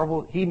 And he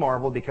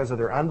marveled because of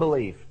their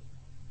unbelief,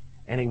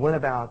 and he went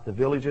about the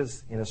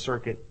villages in a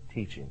circuit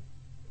teaching.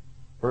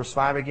 Verse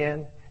 5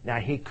 again, now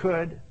he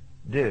could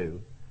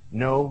do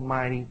no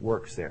mighty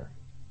works there,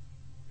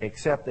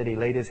 except that he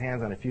laid his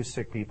hands on a few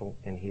sick people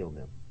and healed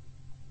them.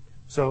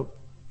 So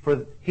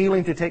for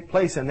healing to take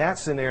place in that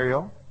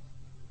scenario,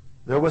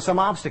 there were some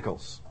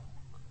obstacles.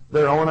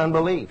 Their own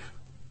unbelief.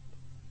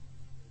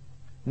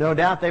 No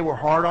doubt they were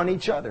hard on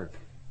each other.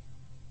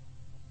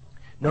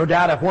 No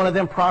doubt if one of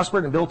them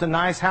prospered and built a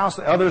nice house,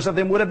 the others of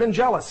them would have been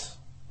jealous.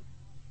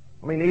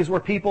 I mean, these were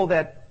people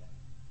that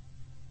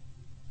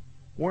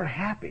weren't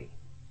happy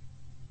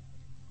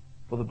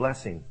for the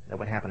blessing that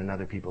would happen in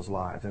other people's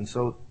lives. And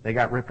so they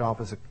got ripped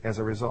off as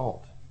a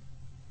result.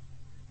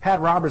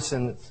 Pat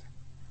Robertson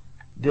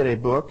did a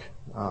book.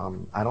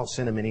 I don't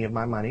send him any of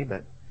my money,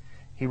 but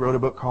he wrote a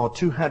book called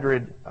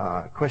 200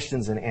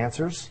 Questions and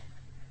Answers.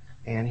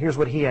 And here's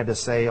what he had to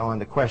say on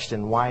the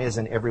question, why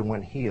isn't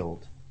everyone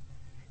healed?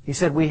 He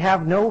said, we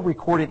have no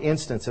recorded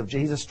instance of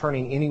Jesus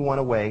turning anyone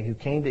away who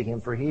came to him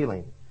for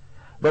healing.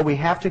 But we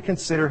have to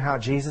consider how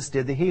Jesus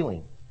did the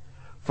healing.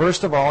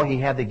 First of all, he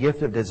had the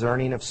gift of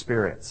discerning of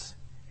spirits.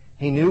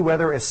 He knew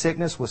whether a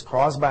sickness was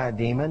caused by a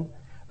demon,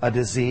 a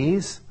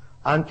disease,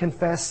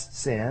 unconfessed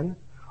sin,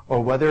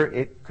 or whether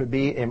it could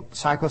be a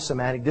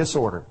psychosomatic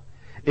disorder.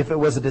 If it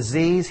was a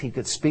disease, he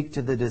could speak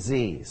to the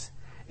disease.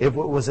 If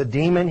it was a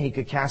demon, he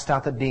could cast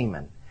out the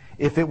demon.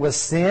 If it was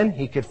sin,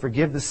 he could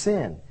forgive the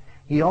sin.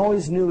 He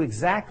always knew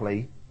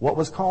exactly what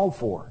was called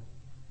for.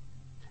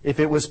 If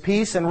it was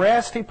peace and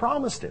rest, he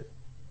promised it.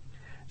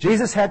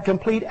 Jesus had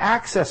complete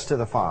access to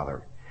the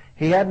Father.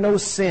 He had no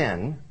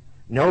sin,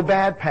 no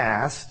bad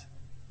past,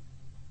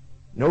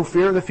 no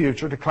fear of the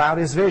future to cloud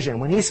his vision.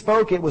 When he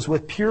spoke, it was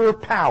with pure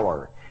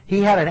power.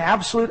 He had an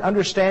absolute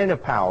understanding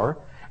of power,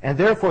 and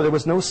therefore there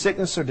was no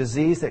sickness or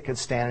disease that could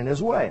stand in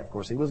his way. Of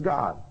course, he was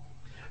God.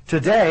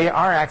 Today,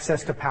 our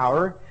access to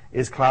power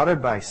is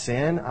clouded by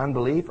sin,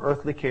 unbelief,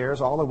 earthly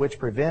cares, all of which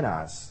prevent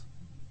us.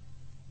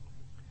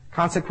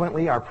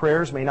 Consequently, our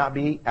prayers may not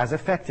be as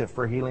effective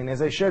for healing as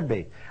they should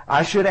be.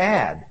 I should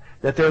add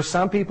that there are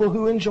some people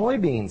who enjoy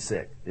being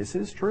sick. This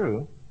is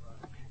true.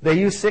 They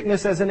use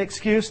sickness as an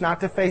excuse not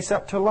to face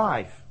up to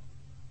life.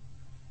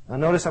 Now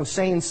notice I'm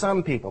saying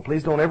some people.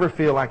 Please don't ever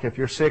feel like if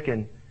you're sick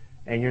and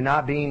you're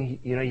not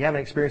being, you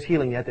haven't experienced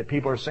healing yet, that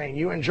people are saying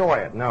you enjoy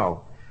it.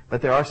 No.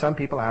 But there are some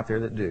people out there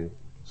that do,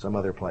 some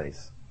other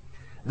place.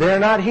 They're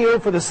not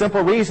healed for the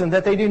simple reason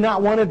that they do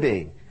not want to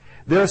be.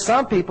 There are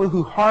some people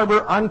who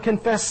harbor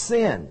unconfessed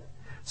sin.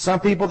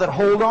 Some people that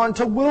hold on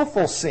to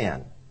willful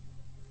sin.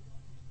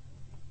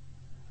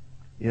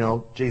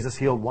 Jesus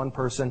healed one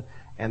person,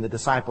 and the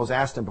disciples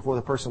asked him before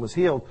the person was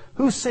healed,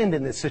 who sinned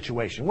in this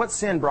situation? What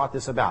sin brought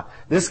this about?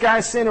 This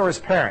guy's sin or his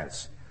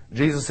parents?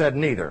 Jesus said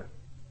neither.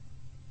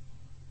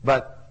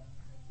 But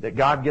that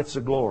God gets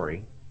the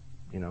glory,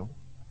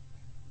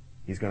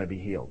 he's going to be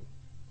healed.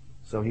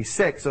 So he's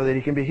sick so that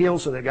he can be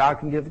healed so that God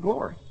can give the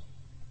glory.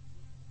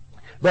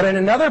 But in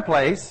another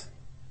place,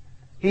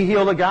 he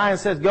healed a guy and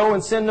said, go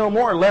and sin no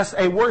more, lest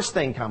a worse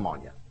thing come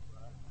on you.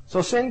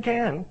 So sin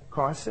can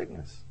cause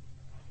sickness.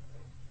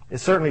 It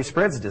certainly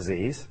spreads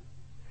disease.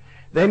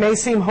 They may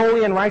seem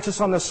holy and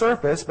righteous on the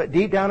surface, but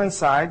deep down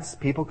inside,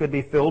 people could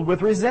be filled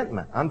with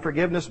resentment,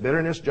 unforgiveness,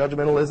 bitterness,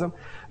 judgmentalism.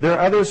 There are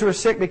others who are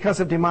sick because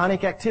of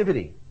demonic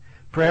activity.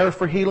 Prayer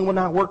for healing will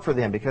not work for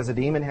them because a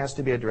demon has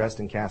to be addressed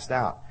and cast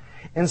out.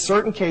 In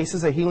certain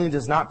cases, a healing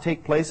does not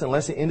take place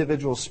unless the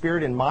individual's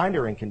spirit and mind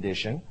are in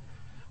condition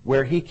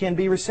where he can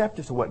be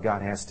receptive to what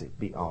God has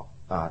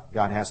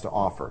to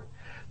offer.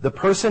 The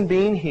person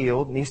being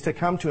healed needs to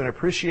come to an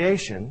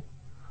appreciation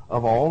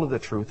of all of the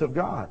truth of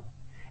God.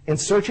 In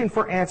searching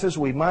for answers,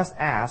 we must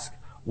ask,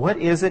 what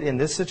is it in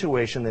this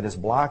situation that is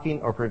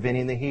blocking or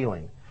preventing the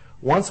healing?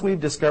 Once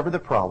we've discovered the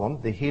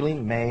problem, the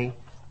healing may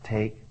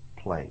take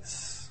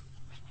place.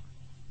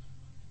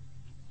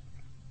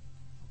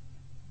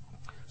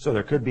 So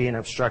there could be an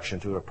obstruction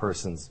to a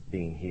person's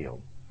being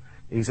healed.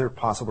 These are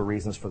possible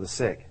reasons for the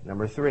sick.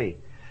 Number 3,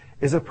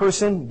 is a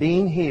person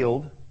being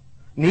healed,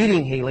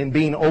 needing healing,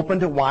 being open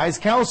to wise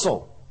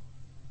counsel?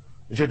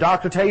 Does your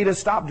doctor tell you to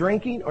stop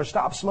drinking or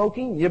stop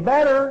smoking? You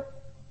better.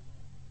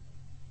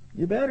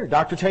 You better.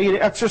 Doctor tell you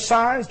to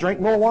exercise, drink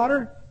more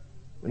water?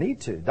 We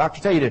need to.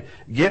 Doctor tell you to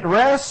get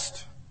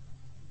rest?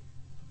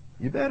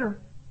 You better.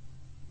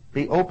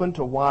 Be open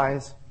to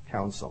wise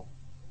counsel.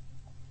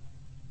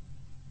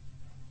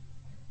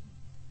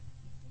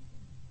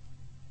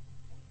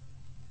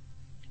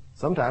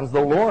 Sometimes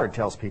the Lord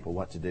tells people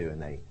what to do,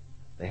 and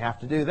they have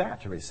to do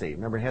that to receive.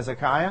 Remember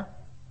Hezekiah?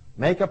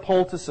 Make a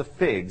poultice of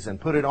figs and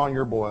put it on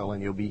your boil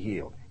and you'll be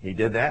healed. He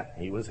did that.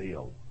 He was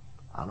healed.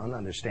 I don't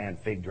understand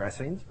fig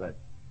dressings, but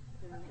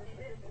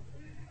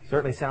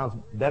certainly sounds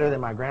better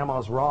than my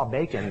grandma's raw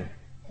bacon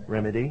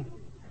remedy.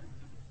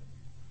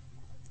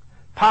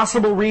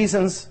 Possible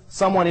reasons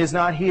someone is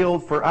not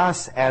healed for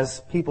us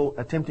as people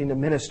attempting to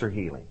minister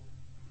healing.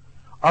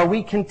 Are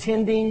we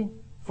contending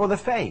for the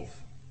faith?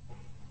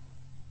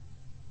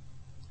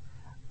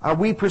 Are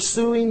we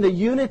pursuing the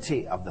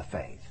unity of the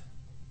faith?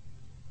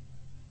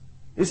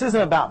 This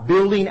isn't about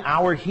building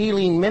our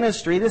healing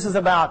ministry. This is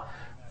about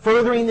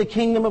furthering the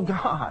kingdom of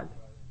God.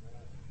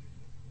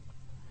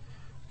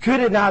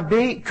 Could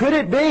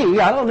it be,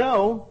 I don't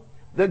know,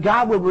 that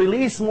God would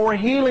release more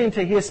healing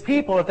to His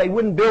people if they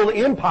wouldn't build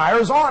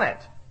empires on it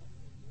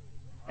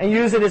and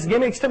use it as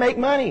gimmicks to make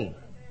money?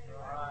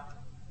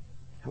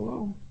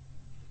 Hello?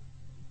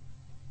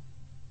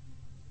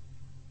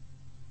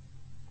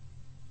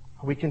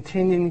 Are we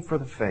continuing for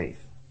the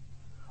faith?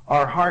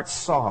 Are our hearts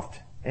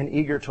soft and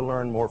eager to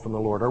learn more from the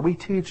Lord? Are we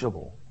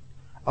teachable?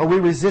 Are we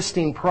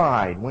resisting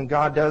pride when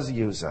God does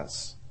use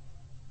us?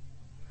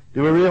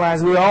 Do we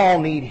realize we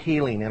all need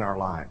healing in our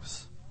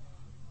lives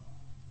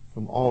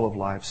from all of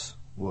life's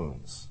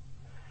wounds?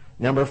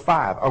 Number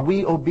 5, are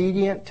we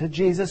obedient to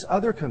Jesus'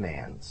 other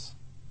commands?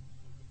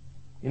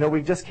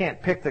 We just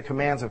can't pick the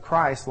commands of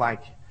Christ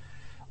like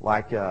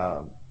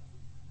we're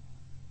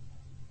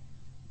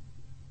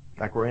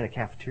in a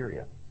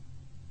cafeteria.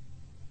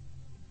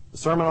 The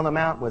Sermon on the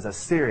Mount was a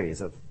series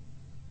of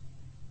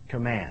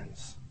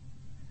commands,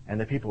 and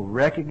the people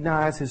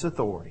recognized His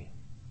authority,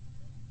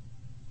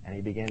 and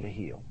He began to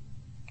heal.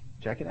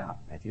 Check it out.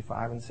 Matthew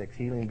 5 and 6.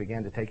 Healing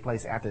began to take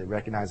place after they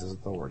recognized His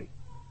authority.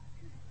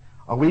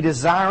 Are we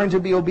desiring to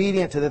be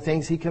obedient to the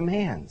things He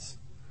commands?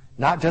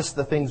 Not just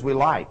the things we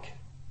like,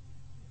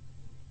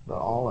 but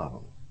all of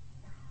them.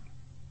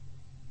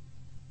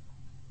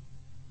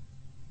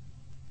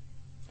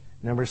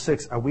 Number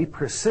 6, are we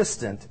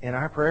persistent in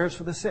our prayers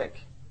for the sick?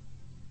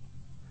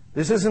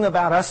 This isn't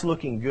about us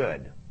looking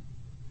good.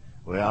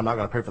 Well, I'm not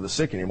going to pray for the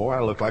sick anymore.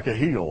 I look like a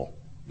heel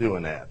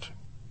doing that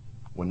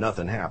when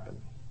nothing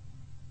happened.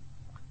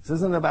 This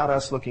isn't about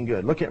us looking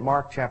good. Look at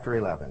Mark chapter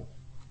 11.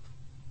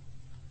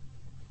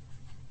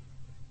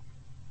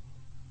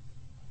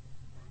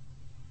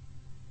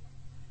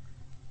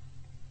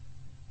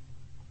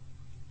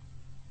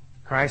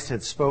 Christ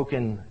had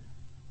spoken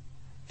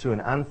to an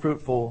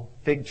unfruitful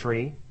fig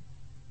tree,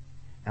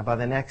 and by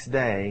the next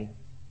day,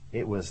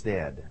 it was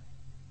dead.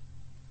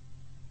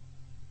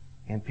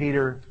 And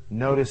Peter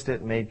noticed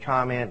it and made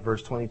comment.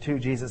 Verse 22,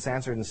 Jesus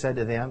answered and said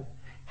to them,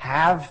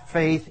 have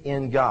faith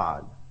in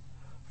God.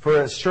 For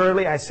as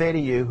surely I say to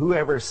you,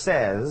 whoever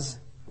says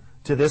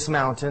to this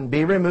mountain,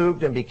 be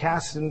removed and be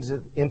cast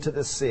into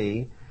the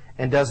sea,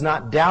 and does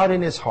not doubt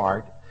in his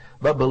heart,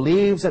 but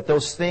believes that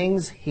those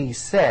things he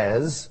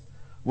says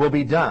will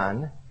be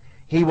done,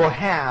 he will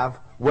have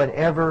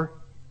whatever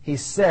he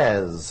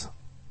says.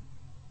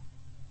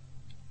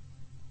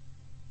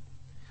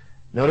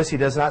 Notice he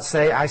does not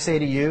say, I say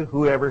to you,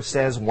 whoever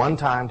says one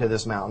time to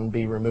this mountain,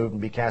 be removed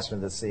and be cast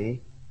into the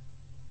sea,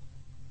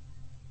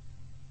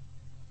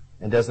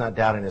 and does not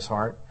doubt in his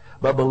heart,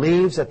 but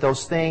believes that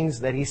those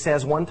things that he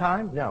says one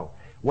time? No.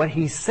 What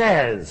he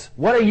says,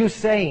 what are you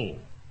saying?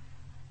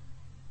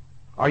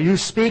 Are you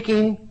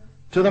speaking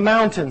to the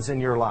mountains in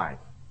your life?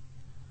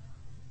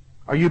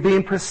 Are you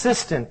being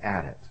persistent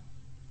at it?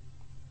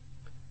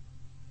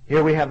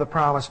 Here we have the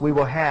promise, we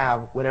will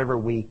have whatever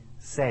we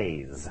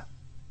says.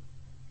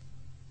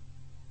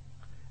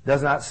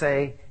 Does not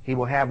say he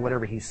will have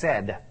whatever he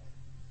said.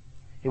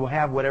 He will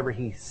have whatever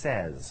he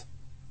says.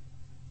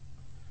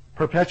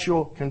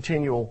 Perpetual,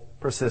 continual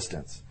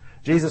persistence.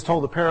 Jesus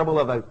told the parable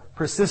of a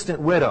persistent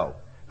widow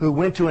who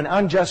went to an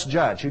unjust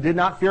judge who did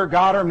not fear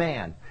God or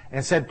man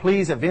and said,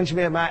 please avenge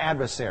me of my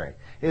adversary.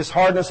 His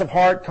hardness of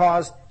heart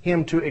caused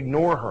him to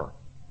ignore her.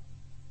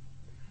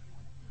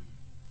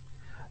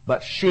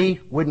 But she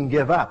wouldn't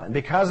give up. And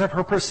because of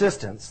her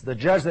persistence, the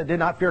judge that did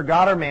not fear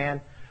God or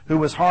man, who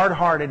was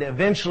hard-hearted,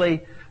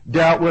 eventually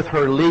dealt with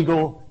her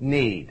legal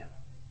need.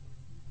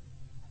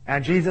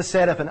 And Jesus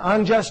said, if an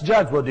unjust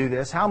judge will do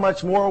this, how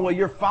much more will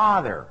your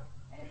Father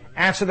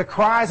answer the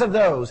cries of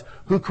those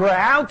who cry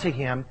out to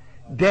Him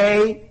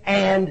day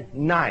and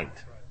night?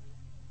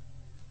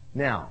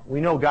 Now,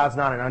 we know God's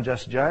not an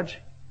unjust judge,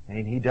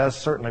 and He does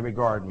certainly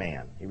regard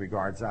man. He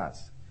regards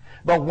us.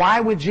 But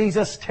why would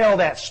Jesus tell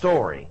that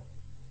story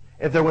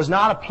if there was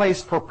not a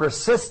place for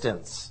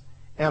persistence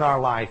in our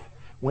life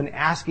when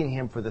asking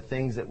Him for the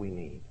things that we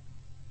need?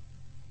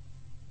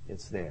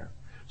 It's there.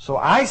 So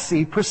I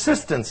see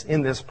persistence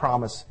in this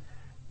promise,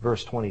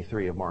 verse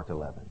 23 of Mark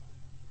 11.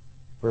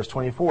 Verse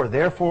 24,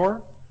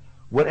 therefore,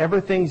 whatever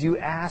things you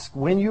ask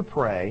when you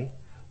pray,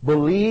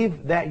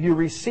 believe that you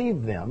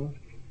receive them,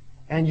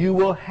 and you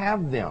will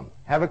have them.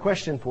 I have a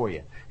question for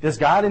you. Does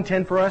God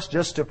intend for us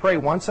just to pray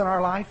once in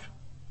our life?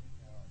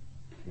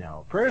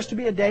 No. Prayer is to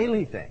be a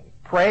daily thing.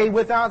 Pray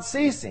without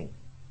ceasing.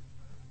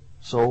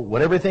 So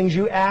whatever things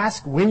you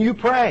ask when you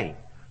pray.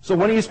 So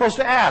when are you supposed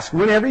to ask?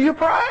 Whenever you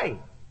pray.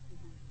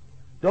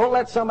 Don't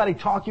let somebody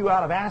talk you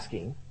out of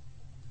asking.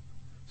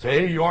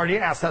 Say, you already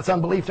asked. That's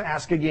unbelief to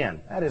ask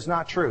again. That is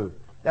not true.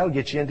 That'll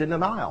get you into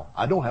denial.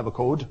 I don't have a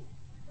code.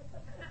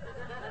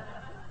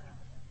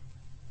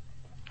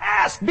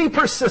 Ask. Be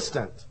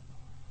persistent.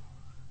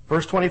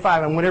 Verse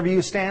 25, and whenever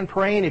you stand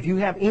praying, if you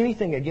have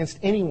anything against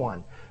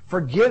anyone,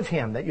 forgive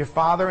him, that your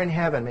Father in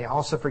heaven may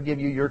also forgive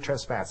you your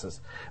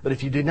trespasses. But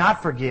if you do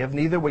not forgive,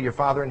 neither will your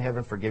Father in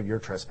heaven forgive your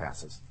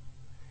trespasses.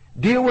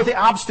 Deal with the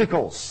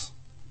obstacles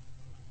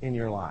in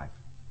your life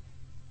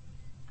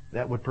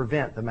that would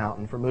prevent the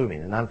mountain from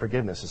moving. And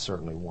unforgiveness is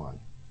certainly one.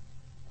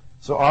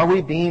 So are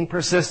we being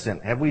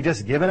persistent? Have we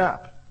just given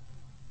up?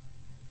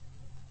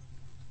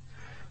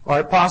 All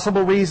right,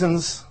 possible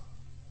reasons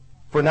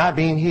for not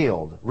being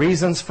healed.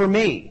 Reasons for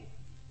me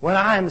when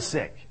I'm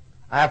sick.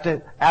 I have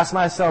to ask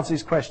myself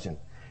these questions.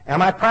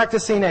 Am I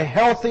practicing a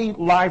healthy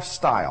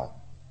lifestyle?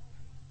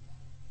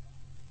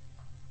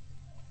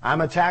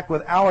 I'm attacked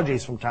with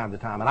allergies from time to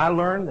time. And I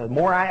learn the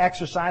more I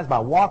exercise by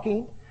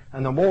walking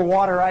and the more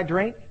water I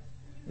drink,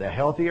 the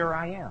healthier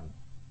I am.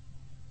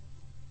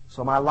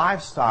 So my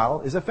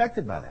lifestyle is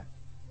affected by that.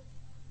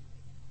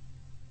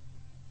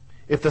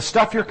 If the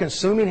stuff you're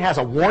consuming has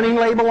a warning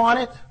label on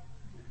it,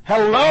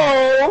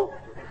 hello,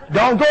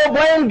 don't go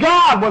blame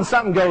God when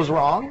something goes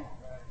wrong.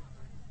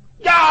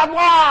 God,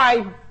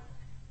 why?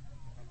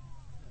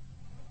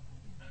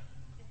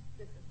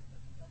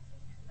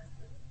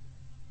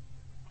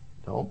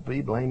 Don't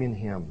be blaming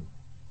Him.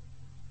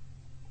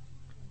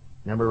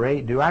 Number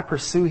 8, do I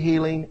pursue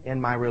healing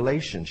in my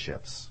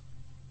relationships?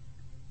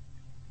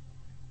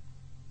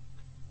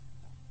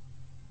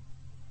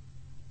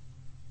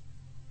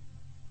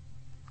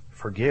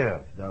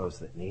 forgive those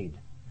that need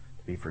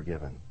to be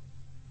forgiven.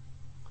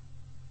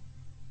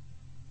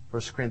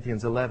 1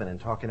 Corinthians 11, in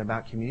talking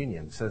about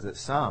communion, says that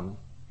some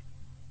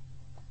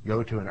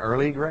go to an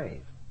early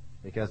grave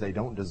because they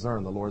don't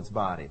discern the Lord's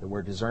body. The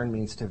word discern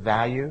means to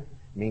value,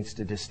 means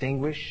to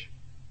distinguish,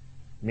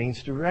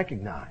 means to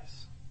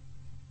recognize.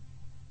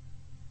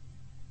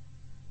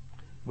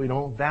 We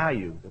don't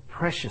value the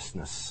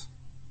preciousness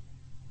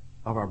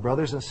of our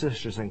brothers and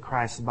sisters in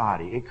Christ's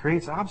body. It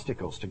creates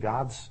obstacles to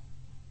God's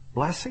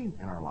blessing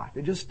in our life.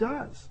 It just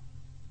does.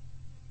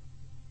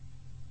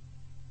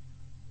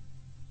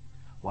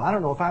 Well, I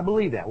don't know if I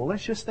believe that. Well,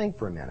 let's just think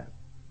for a minute.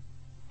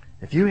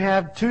 If you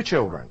have two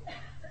children,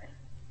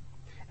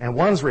 and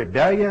one's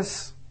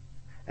rebellious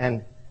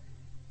and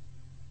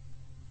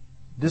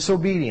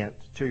disobedient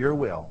to your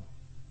will,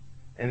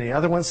 and the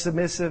other one's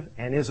submissive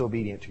and is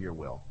obedient to your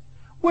will,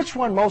 which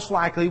one most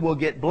likely will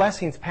get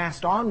blessings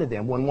passed on to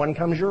them when one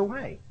comes your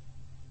way?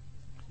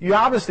 You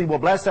obviously will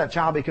bless that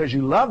child because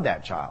you love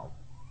that child.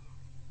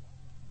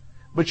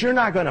 But you're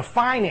not going to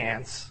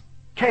finance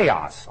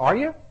chaos, are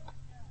you?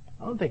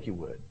 I don't think you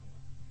would.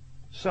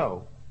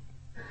 So,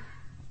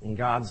 in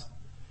God's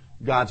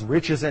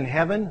riches in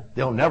heaven,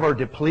 they'll never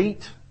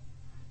deplete.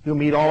 He'll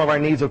meet all of our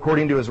needs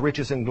according to His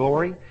riches and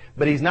glory.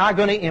 But He's not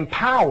going to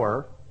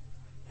empower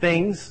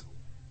things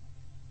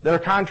that are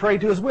contrary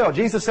to His will.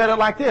 Jesus said it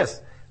like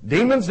this: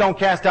 demons don't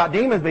cast out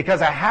demons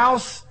because a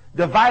house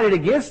divided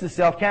against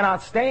itself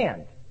cannot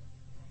stand.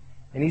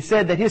 And He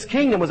said that His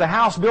kingdom was a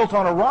house built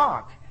on a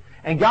rock.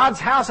 And God's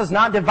house is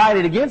not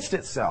divided against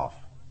itself.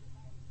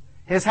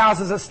 His house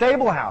is a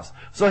stable house.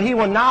 So He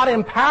will not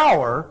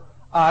empower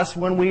us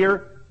when we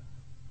are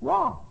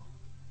wrong.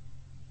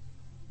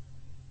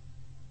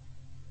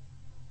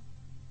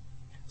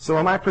 So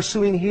am I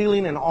pursuing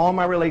healing in all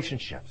my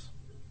relationships?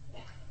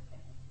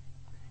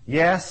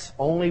 Yes,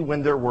 only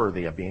when they're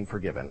worthy of being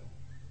forgiven.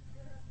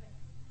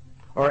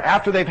 Or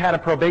after they've had a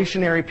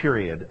probationary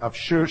period of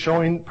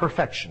showing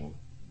perfection.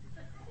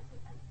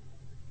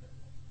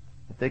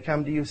 If they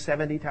come to you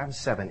 70 times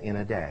 7 in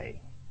a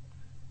day,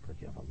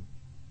 forgive them.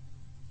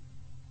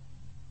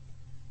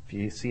 If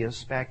you see a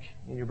speck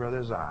in your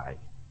brother's eye,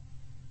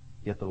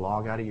 get the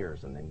log out of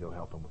yours and then go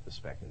help him with the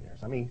speck in theirs.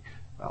 I mean,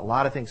 a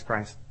lot of things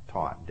Christ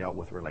taught dealt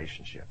with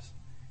relationships,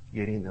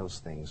 getting those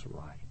things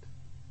right.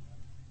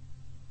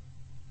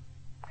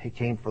 He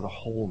came for the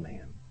whole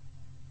man.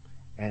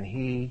 And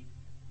He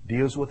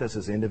deals with us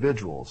as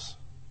individuals.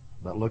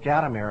 But look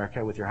out,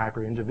 America, with your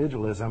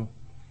hyper-individualism.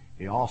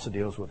 He also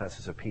deals with us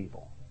as a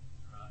people.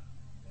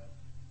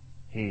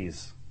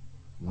 He's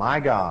my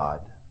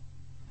God.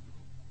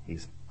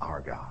 He's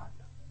our God.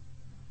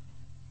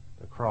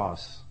 The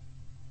cross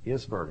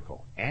is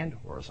vertical and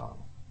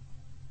horizontal.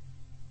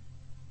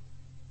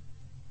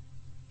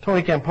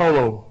 Tony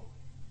Campolo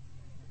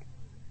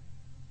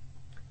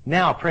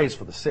now prays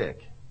for the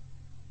sick.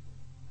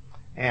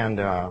 And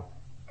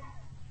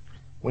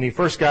when he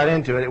first got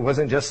into it, it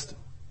wasn't just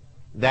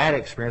that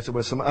experience. It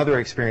was some other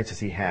experiences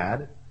he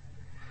had.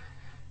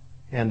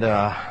 And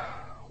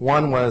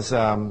one was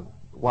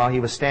while he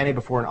was standing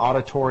before an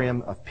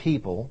auditorium of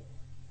people.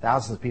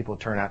 Thousands of people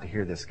turn out to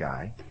hear this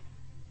guy,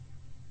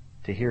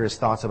 to hear his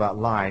thoughts about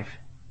life.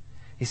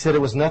 He said it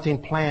was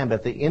nothing planned, but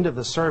at the end of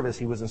the service,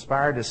 he was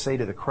inspired to say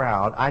to the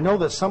crowd, I know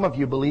that some of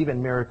you believe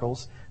in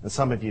miracles and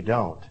some of you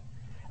don't.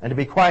 And to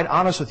be quite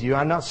honest with you,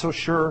 I'm not so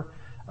sure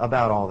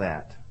about all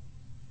that.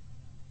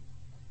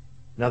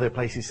 Another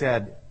place he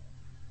said,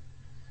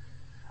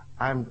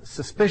 I'm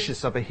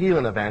suspicious of a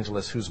healing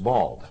evangelist who's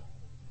bald.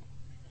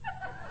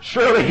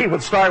 Surely he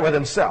would start with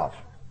himself.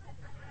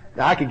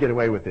 Now, I could get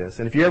away with this.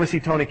 And if you ever see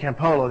Tony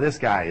Campolo, this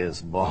guy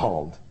is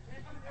bald.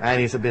 And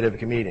he's a bit of a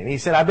comedian. He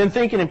said, I've been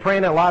thinking and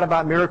praying a lot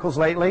about miracles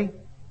lately.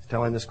 He's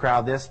telling this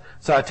crowd this.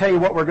 So I tell you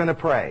what we're going to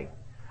pray.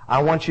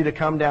 I want you to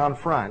come down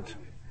front,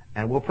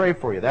 and we'll pray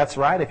for you. That's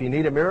right. If you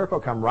need a miracle,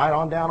 come right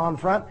on down on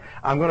front.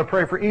 I'm going to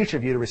pray for each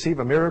of you to receive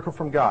a miracle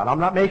from God. I'm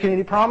not making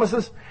any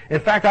promises.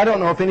 In fact, I don't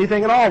know if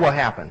anything at all will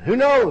happen. Who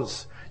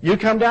knows? You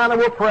come down and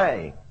we'll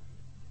pray.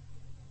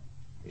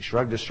 He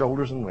shrugged his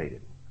shoulders and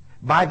waited.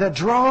 By the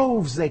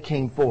droves they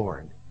came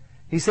forward.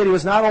 He said he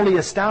was not only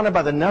astounded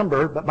by the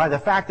number, but by the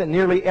fact that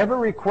nearly every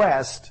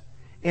request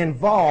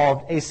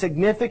involved a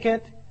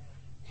significant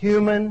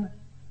human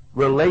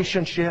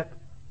relationship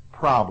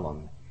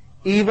problem,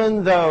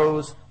 even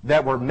those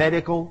that were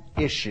medical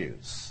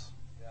issues.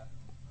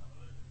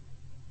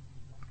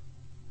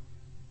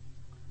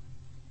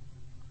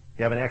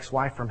 You have an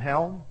ex-wife from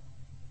hell?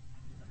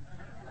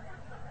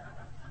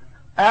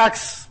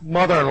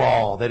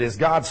 Ex-mother-in-law that is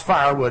God's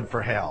firewood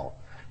for hell.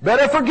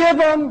 Better forgive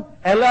them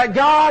and let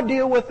God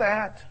deal with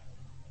that.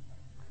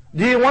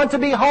 Do you want to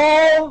be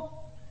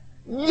whole?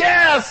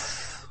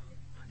 Yes!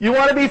 You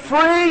want to be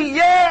free?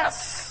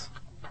 Yes!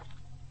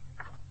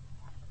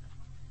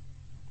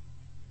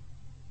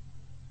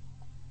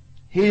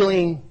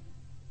 Healing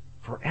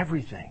for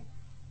everything.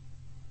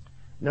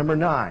 Number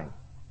 9.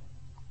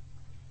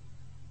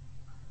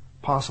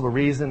 Possible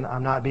reason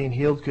I'm not being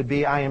healed could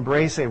be I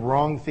embrace a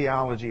wrong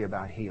theology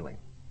about healing.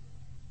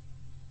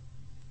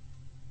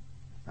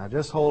 Now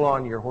just hold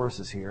on to your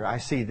horses here. I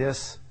see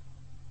this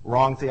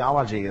wrong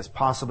theology as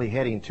possibly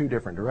heading two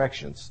different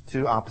directions,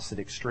 two opposite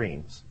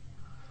extremes.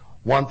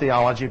 One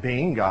theology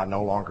being God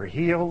no longer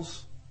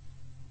heals.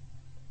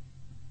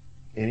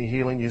 Any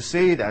healing you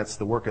see, that's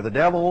the work of the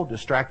devil,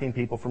 distracting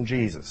people from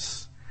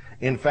Jesus.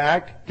 In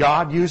fact,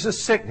 God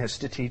uses sickness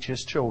to teach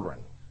His children.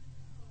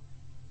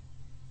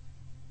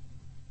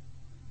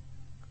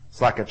 It's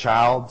like a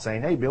child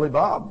saying, "Hey, Billy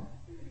Bob,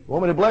 you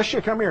want me to bless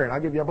you? Come here and I'll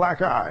give you a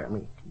black eye." I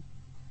mean,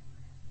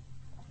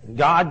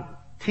 God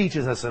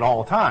teaches us at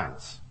all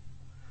times.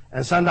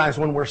 And sometimes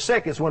when we're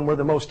sick is when we're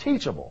the most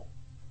teachable.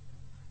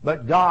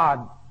 But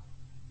God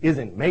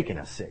isn't making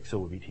us sick so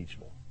we'll be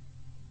teachable.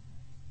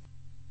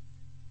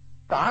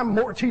 I'm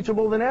more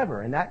teachable than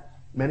ever, and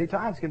that many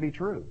times can be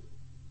true.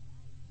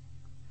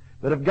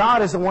 But if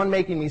God is the one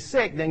making me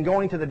sick, then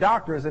going to the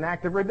doctor is an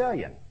act of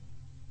rebellion.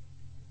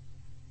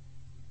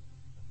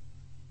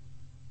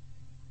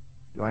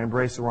 Do I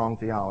embrace the wrong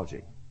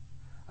theology?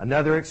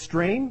 Another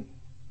extreme,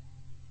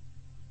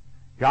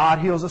 God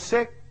heals the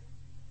sick.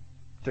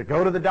 To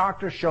go to the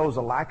doctor shows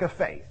a lack of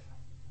faith.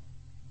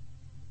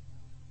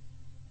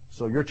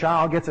 So your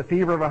child gets a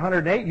fever of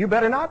 108, you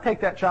better not take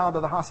that child to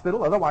the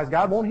hospital, otherwise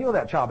God won't heal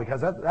that child,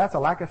 because that's a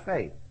lack of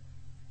faith.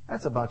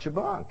 That's a bunch of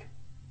bunk.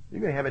 You're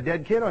going to have a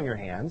dead kid on your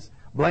hands,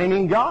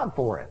 blaming God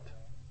for it.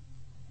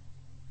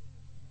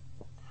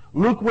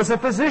 Luke was a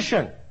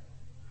physician,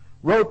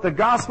 wrote the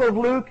Gospel of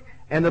Luke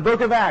and the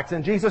book of Acts,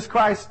 and Jesus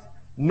Christ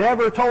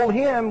never told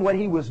him what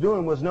he was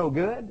doing was no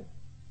good.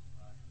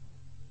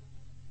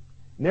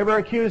 Never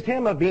accused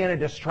him of being a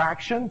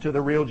distraction to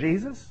the real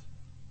Jesus.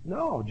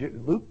 No,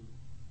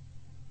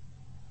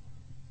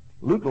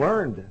 Luke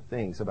learned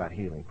things about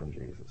healing from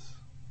Jesus.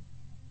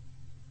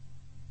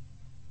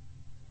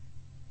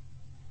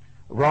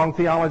 Wrong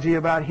theology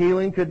about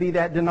healing could be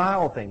that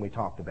denial thing we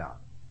talked about.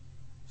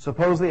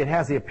 Supposedly it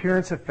has the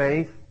appearance of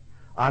faith.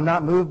 I'm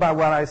not moved by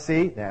what I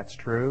see. That's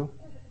true.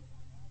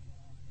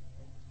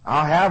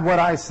 I'll have what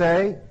I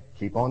say.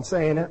 Keep on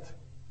saying it.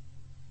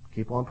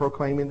 Keep on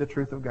proclaiming the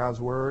truth of God's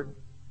Word.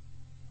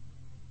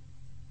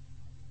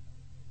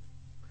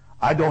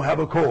 I don't have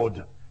a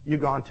cold.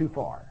 You've gone too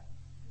far.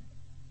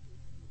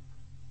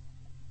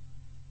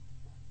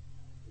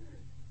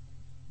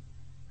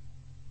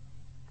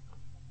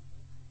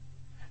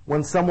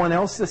 When someone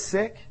else is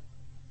sick,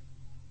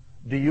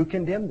 do you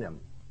condemn them?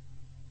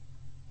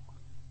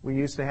 We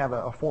used to have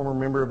a former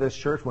member of this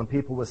church, when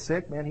people were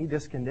sick, man, he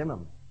just condemned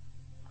them.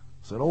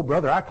 Said, "Oh,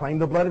 brother, I claim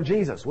the blood of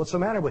Jesus. What's the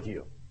matter with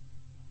you?"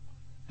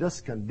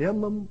 Just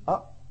condemn them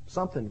up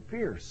something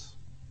fierce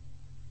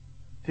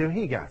till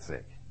he got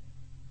sick.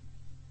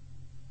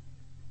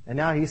 And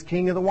now he's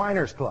king of the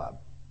Whiners Club.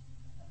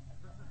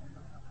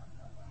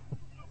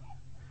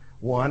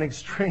 One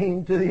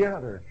extreme to the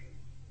other.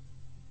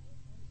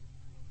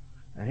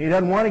 And he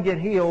doesn't want to get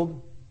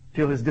healed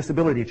till his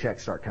disability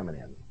checks start coming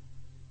in.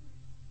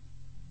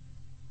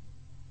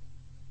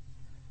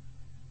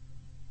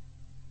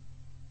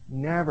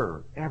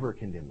 Never, ever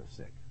condemn the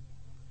sick.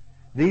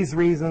 These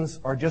reasons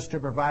are just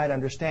to provide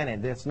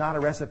understanding. It's not a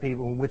recipe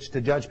in which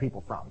to judge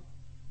people from.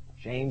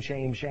 Shame,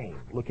 shame, shame.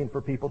 Looking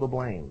for people to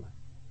blame.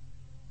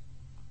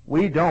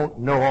 We don't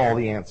know all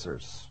the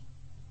answers.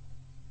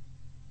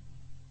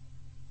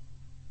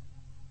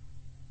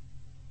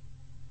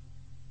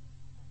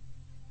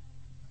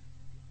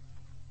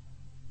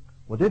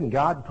 Well, didn't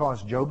God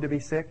cause Job to be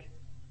sick?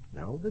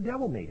 No, the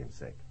devil made him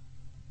sick.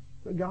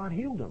 But God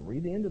healed him.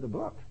 Read the end of the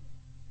book.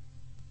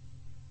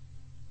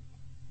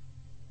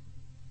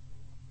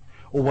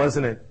 Well,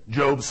 wasn't it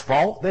Job's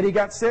fault that he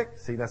got sick?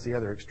 See, that's the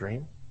other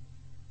extreme.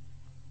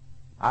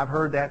 I've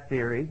heard that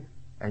theory,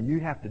 and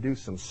you'd have to do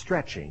some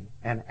stretching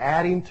and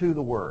adding to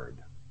the word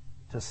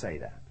to say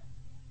that.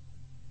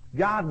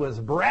 God was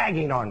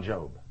bragging on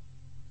Job.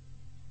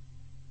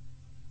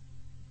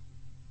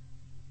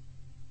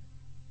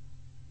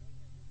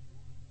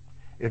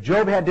 If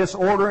Job had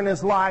disorder in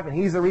his life and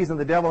he's the reason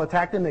the devil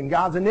attacked him, then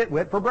God's a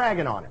nitwit for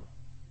bragging on him.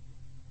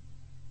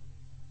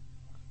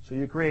 So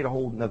you create a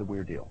whole another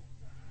weird deal.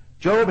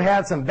 Job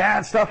had some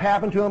bad stuff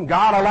happen to him.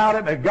 God allowed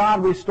it, but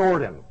God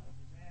restored him.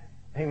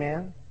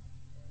 Amen.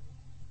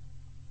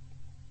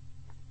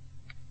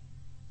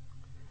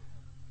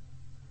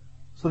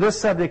 So this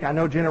subject, I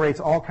know, generates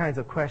all kinds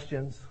of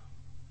questions.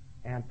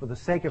 And for the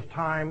sake of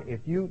time,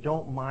 if you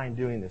don't mind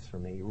doing this for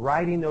me,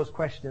 writing those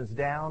questions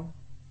down,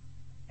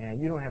 and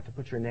you don't have to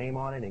put your name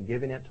on it, and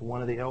giving it to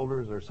one of the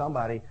elders or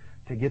somebody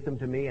to get them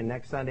to me, and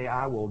next Sunday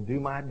I will do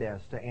my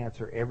best to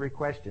answer every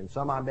question.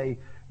 Some I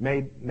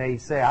may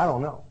say, I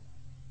don't know.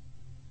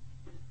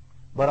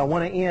 But I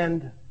want to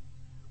end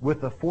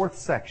with the fourth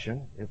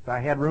section. If I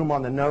had room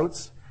on the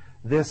notes,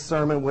 this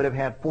sermon would have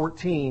had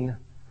 14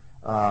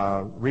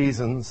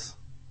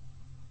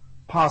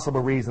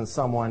 possible reasons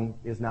someone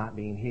is not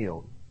being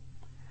healed.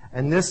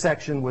 And this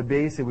section would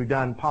be, see, we've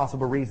done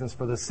possible reasons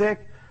for the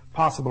sick,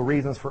 possible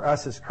reasons for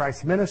us as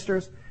Christ's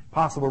ministers,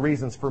 possible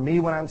reasons for me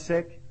when I'm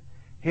sick.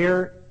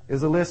 Here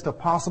is a list of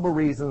possible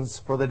reasons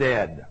for the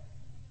dead.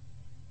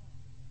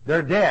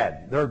 They're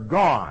dead. They're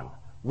gone.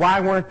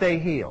 Why weren't they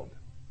healed?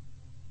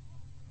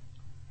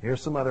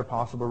 Here's some other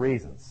possible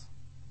reasons.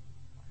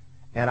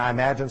 And I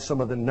imagine some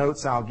of the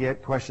notes I'll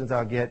get, questions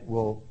I'll get,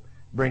 will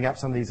bring up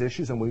some of these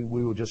issues, and we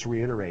will just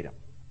reiterate them.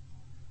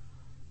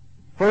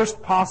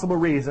 First possible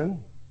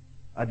reason,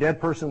 a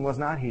dead person was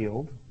not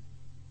healed,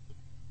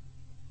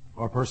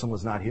 or a person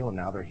was not healed, and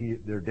now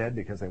they're dead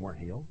because they weren't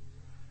healed,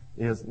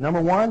 is, number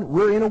one,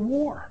 we're in a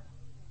war.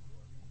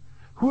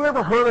 Who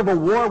ever heard of a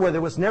war where there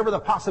was never the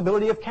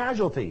possibility of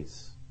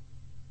casualties?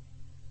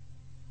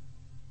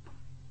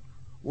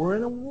 We're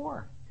in a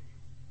war.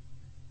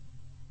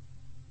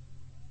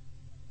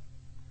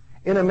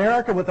 In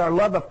America, with our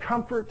love of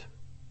comfort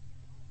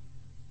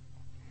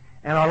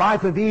and our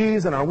life of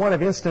ease and our one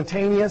of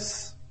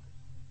instantaneous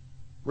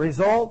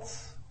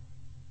results,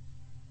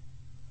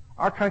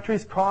 our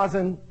country's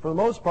causing, for the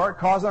most part,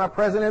 causing our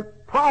president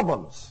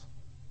problems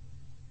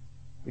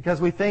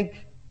because we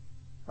think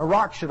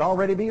Iraq should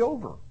already be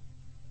over.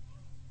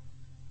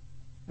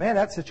 Man,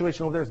 that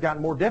situation over there has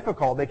gotten more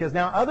difficult because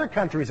now other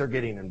countries are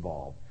getting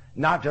involved,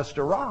 not just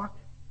Iraq.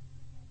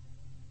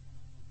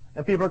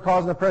 And people are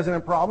causing the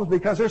president problems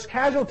because there's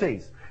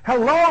casualties.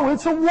 Hello,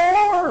 it's a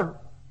war.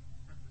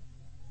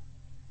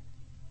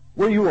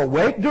 Were you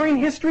awake during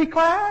history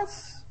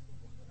class?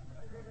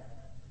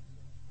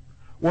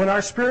 Well, in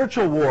our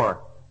spiritual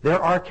war,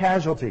 there are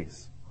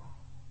casualties.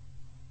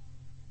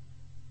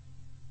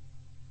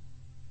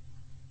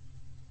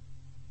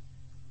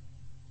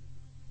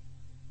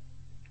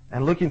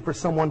 And looking for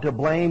someone to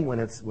blame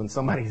when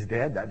somebody's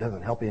dead, that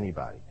doesn't help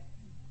anybody.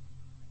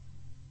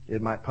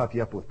 It might puff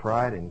you up with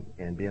pride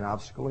and be an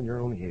obstacle in your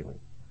own healing.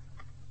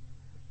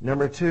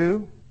 Number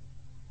two,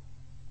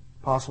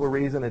 possible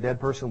reason a dead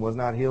person was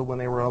not healed when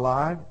they were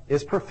alive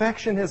is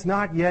perfection has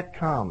not yet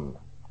come.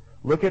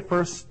 Look at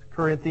 1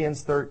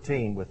 Corinthians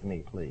 13 with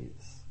me,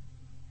 please.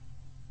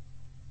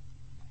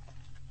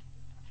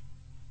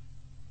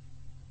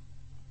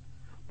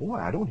 Boy,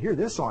 I don't hear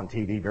this on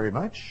TV very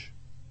much.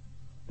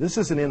 This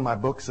isn't in my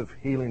books of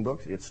healing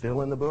books. It's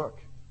still in the book.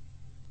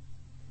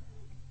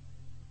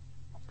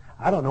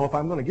 I don't know if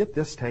I'm going to get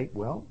this tape.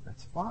 Well,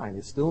 that's fine.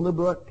 It's still in the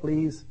book.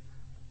 Please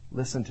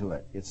listen to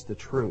it. It's the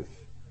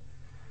truth.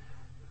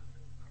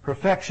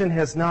 Perfection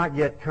has not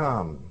yet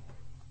come.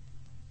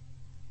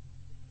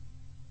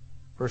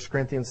 1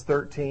 Corinthians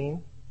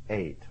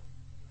 13:8.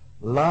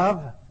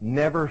 Love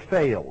never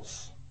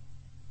fails,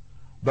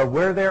 but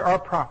where there are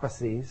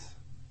prophecies,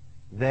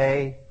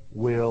 they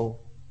will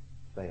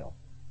fail.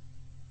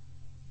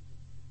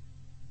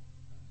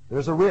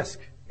 There's a risk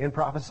in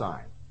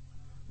prophesying.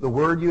 The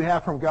word you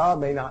have from God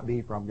may not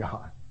be from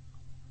God.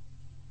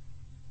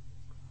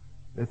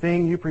 The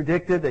thing you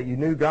predicted that you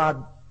knew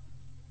God,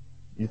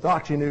 you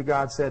thought you knew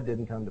God said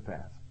didn't come to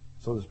pass.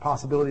 So there's a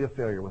possibility of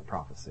failure with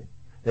prophecy.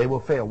 They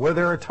will fail. Where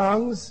there are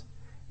tongues,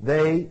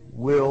 they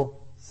will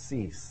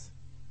cease.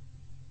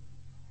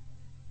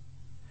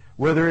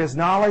 Where there is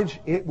knowledge,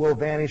 it will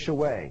vanish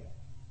away.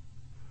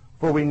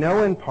 For we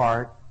know in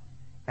part,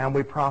 and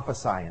we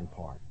prophesy in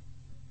part.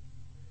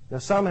 Now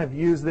some have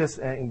used this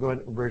and go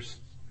to verse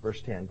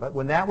 10. But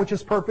when that which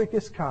is perfect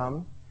is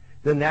come,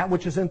 then that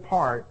which is in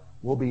part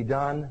will be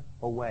done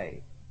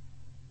away.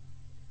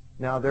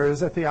 Now there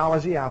is a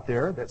theology out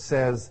there that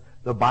says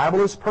the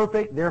Bible is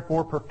perfect,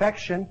 therefore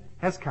perfection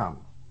has come.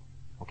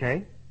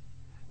 Okay?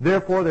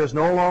 Therefore there's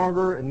no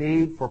longer a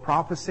need for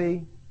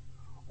prophecy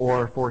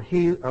or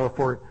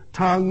for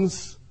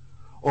tongues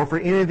or for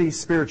any of these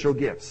spiritual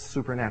gifts,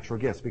 supernatural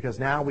gifts, because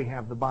now we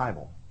have the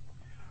Bible.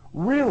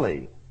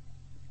 Really?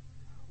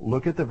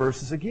 Look at the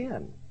verses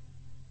again.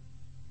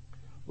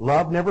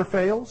 Love never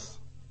fails.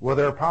 Where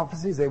there are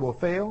prophecies, they will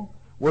fail.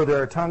 Where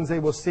there are tongues, they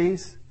will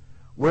cease.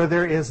 Where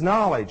there is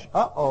knowledge,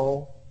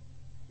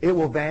 it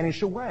will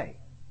vanish away.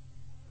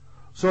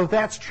 So if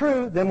that's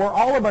true, then we're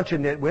all a bunch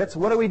of nitwits.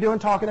 What are we doing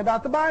talking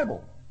about the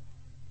Bible?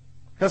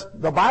 Because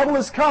the Bible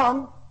has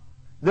come,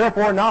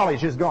 therefore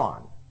knowledge is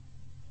gone.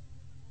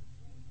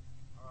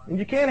 And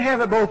you can't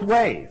have it both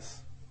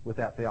ways with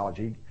that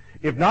theology.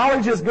 If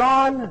knowledge is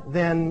gone,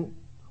 then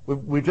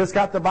we've just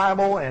got the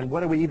Bible, and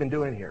what are we even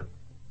doing here?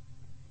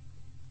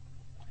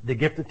 The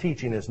gift of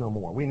teaching is no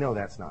more. We know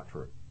that's not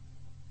true.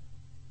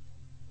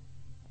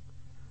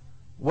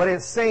 What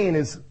it's saying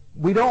is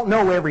we don't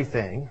know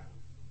everything.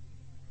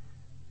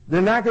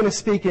 They're not going to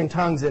speak in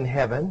tongues in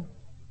heaven.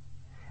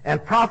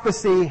 And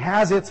prophecy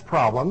has its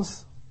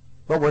problems,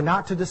 but we're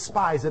not to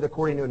despise it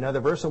according to another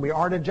verse, and we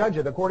are to judge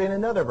it according to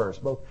another verse,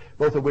 both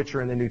of which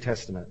are in the New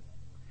Testament.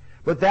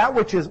 But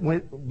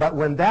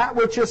when that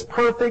which is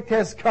perfect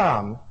has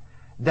come,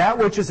 that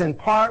which is in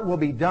part will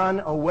be done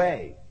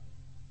away.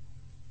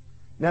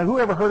 Now, who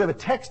ever heard of a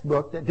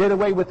textbook that did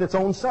away with its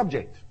own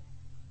subject?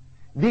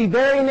 The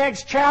very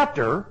next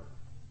chapter,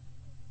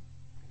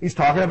 he's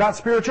talking about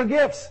spiritual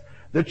gifts.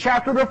 The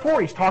chapter before,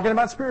 he's talking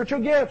about spiritual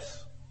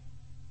gifts.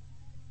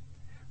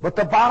 But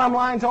the bottom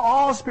line to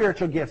all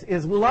spiritual gifts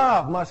is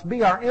love must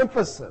be our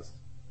emphasis.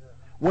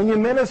 When you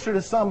minister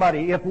to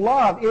somebody, if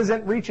love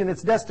isn't reaching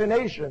its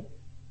destination,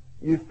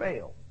 you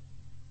fail.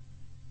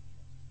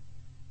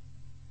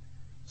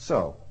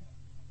 So,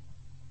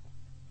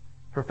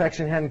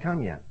 perfection hadn't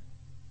come yet.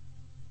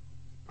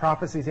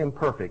 Prophecy is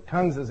imperfect.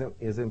 Tongues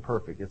is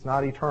imperfect. It's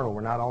not eternal.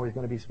 We're not always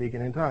going to be speaking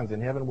in tongues.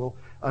 In heaven, we'll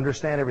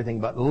understand everything.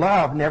 But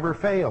love never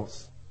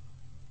fails.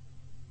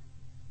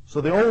 So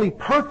the only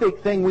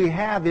perfect thing we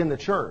have in the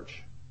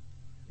church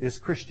is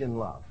Christian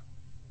love.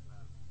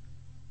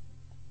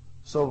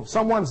 So if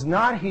someone's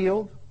not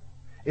healed,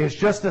 it's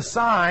just a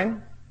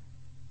sign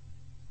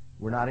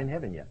we're not in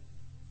heaven yet.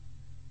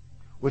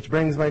 Which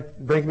brings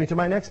me to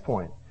my next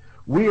point.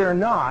 We are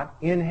not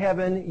in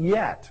heaven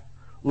yet.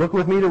 Look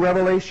with me to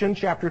Revelation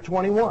chapter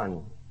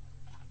 21.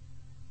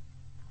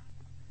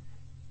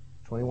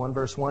 21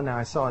 verse 1, Now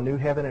I saw a new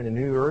heaven and a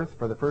new earth,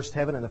 for the first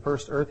heaven and the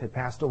first earth had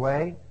passed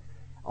away.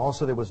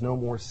 Also there was no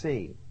more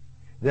sea.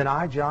 Then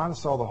I, John,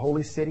 saw the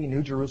holy city,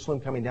 New Jerusalem,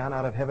 coming down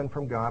out of heaven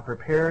from God,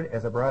 prepared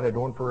as a bride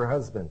adorned for her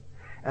husband.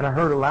 And I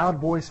heard a loud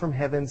voice from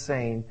heaven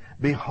saying,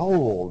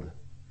 Behold,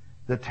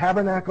 the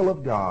tabernacle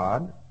of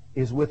God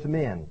is with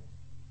men,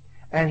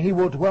 and he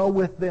will dwell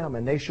with them,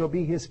 and they shall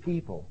be his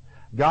people.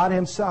 God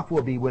himself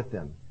will be with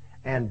them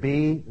and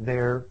be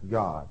their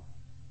God.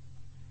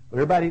 Would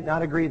everybody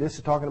not agree this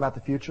is talking about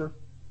the future?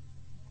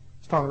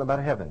 It's talking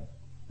about heaven.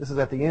 This is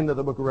at the end of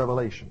the book of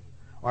Revelation.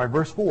 All right,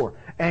 verse 4.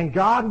 And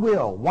God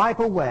will wipe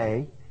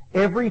away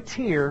every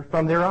tear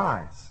from their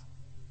eyes.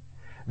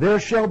 There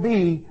shall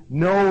be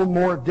no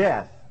more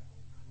death,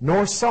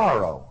 nor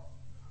sorrow,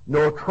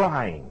 nor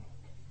crying.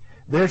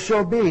 There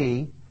shall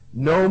be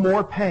no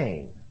more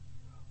pain,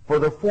 for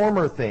the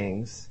former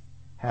things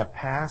have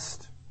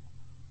passed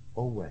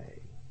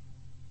away.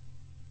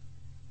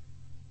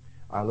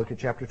 I look at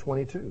chapter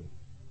 22.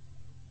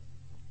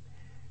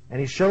 And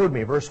he showed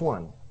me, verse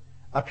 1,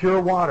 a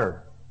pure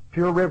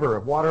river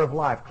of water of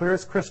life, clear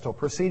as crystal,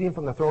 proceeding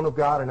from the throne of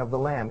God and of the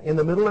Lamb. In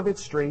the middle of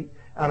its street,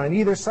 and on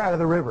either side of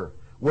the river,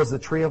 was the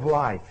tree of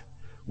life,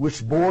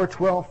 which bore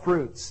 12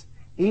 fruits,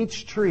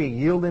 each tree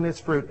yielding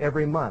its fruit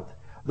every month.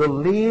 The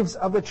leaves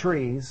of the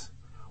trees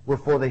were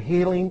for the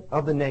healing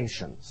of the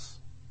nations.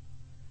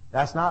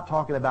 That's not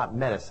talking about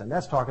medicine.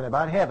 That's talking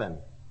about heaven.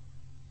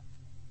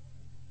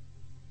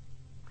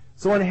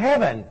 So in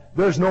heaven,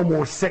 there's no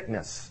more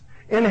sickness.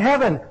 In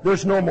heaven,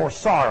 there's no more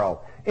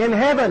sorrow. In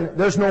heaven,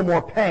 there's no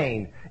more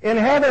pain. In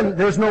heaven,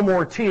 there's no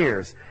more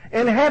tears.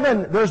 In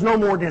heaven, there's no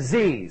more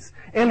disease.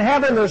 In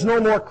heaven, there's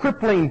no more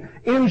crippling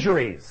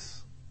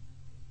injuries.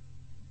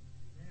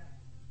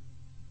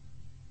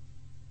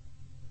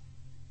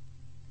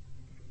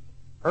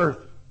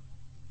 Earth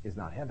is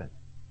not heaven.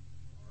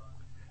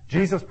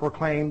 Jesus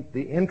proclaimed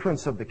the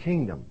entrance of the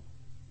kingdom.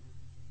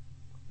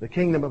 The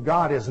kingdom of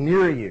God is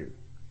near you.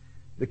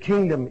 The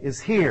kingdom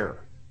is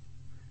here.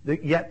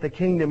 Yet the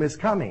kingdom is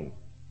coming.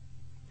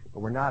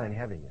 But we're not in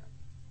heaven yet.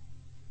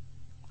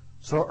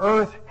 So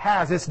earth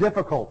has its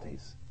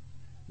difficulties.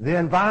 The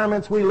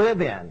environments we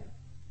live in,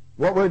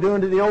 what we're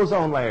doing to the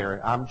ozone layer,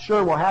 I'm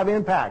sure will have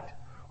impact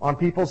on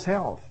people's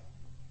health.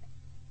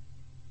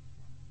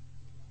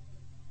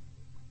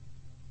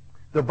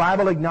 The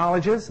Bible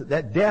acknowledges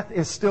that death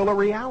is still a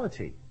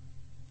reality.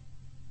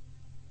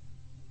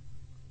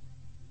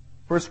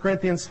 1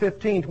 Corinthians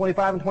 15,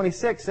 25 and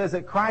 26 says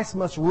that Christ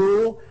must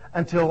rule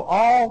until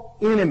all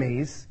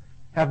enemies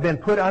have been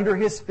put under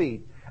his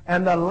feet.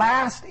 And the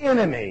last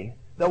enemy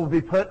that will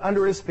be put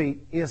under his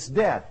feet is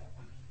death.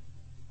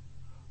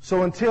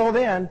 So until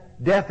then,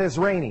 death is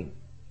reigning.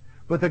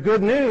 But the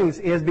good news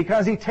is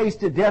because he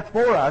tasted death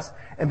for us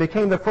and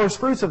became the first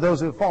fruits of those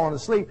who have fallen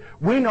asleep,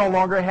 we no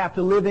longer have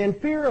to live in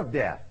fear of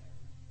death.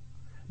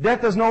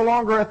 Death is no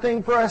longer a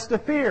thing for us to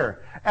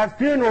fear. At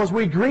funerals,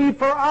 we grieve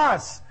for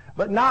us,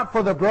 but not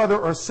for the brother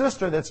or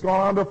sister that's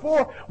gone on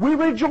before. We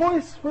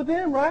rejoice for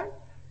them, right?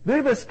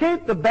 They've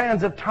escaped the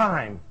bands of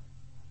time.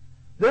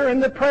 They're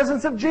in the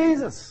presence of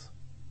Jesus.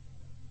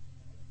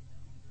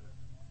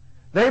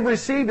 They've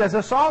received, as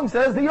the song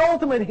says, the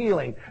ultimate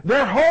healing.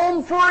 They're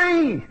home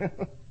free.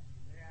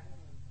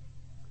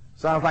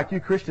 Sounds like you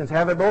Christians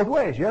have it both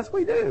ways. Yes,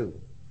 we do.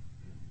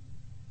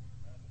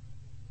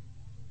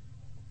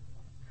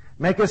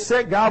 Make us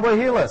sick, God will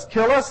heal us.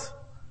 Kill us.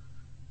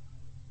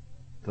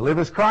 To live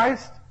is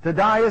Christ. To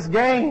die is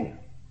gain.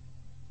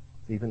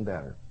 It's even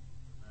better.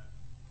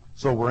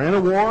 So we're in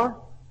a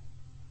war,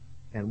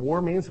 and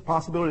war means the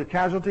possibility of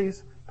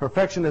casualties.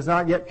 Perfection has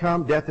not yet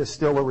come. Death is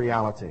still a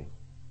reality.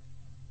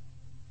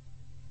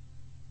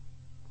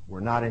 We're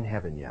not in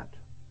heaven yet.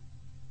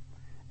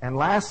 And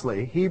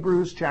lastly,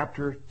 Hebrews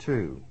chapter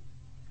 2.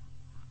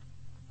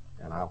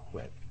 And I'll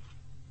quit.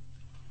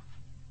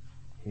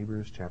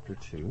 Hebrews chapter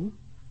 2.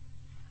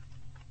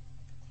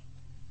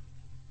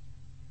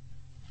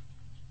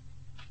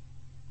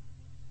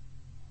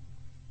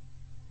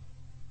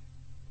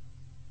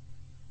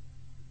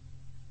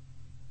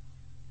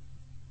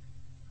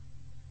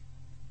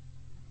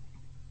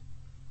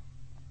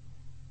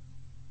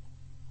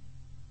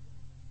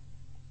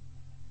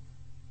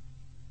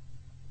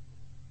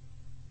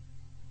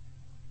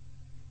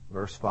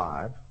 Verse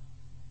 5,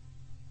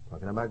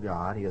 talking about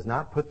God, he has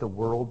not put the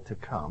world to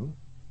come,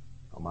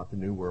 about the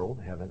new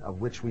world, heaven, of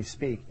which we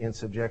speak, in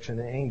subjection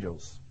to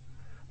angels.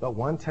 But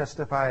one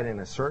testified in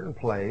a certain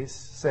place,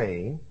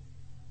 saying,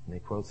 And he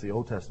quotes the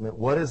Old Testament,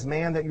 "What is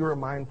man that you are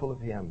mindful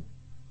of him?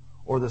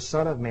 Or the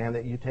son of man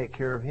that you take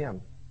care of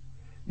him?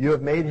 You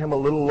have made him a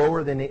little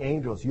lower than the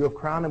angels. You have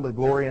crowned him with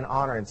glory and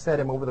honor and set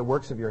him over the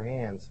works of your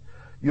hands.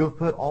 You have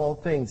put all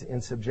things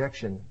in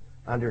subjection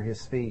under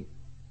his feet.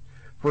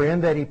 For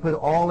in that he put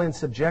all in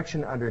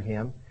subjection under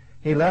him,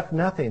 he left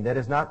nothing that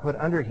is not put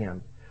under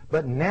him.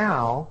 But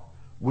now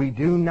we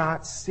do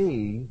not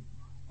see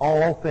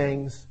all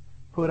things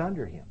put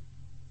under him."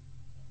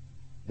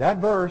 That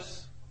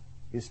verse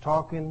is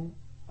talking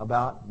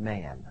about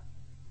man.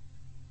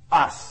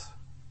 Us.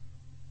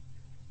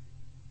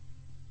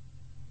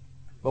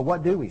 But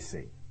what do we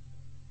see?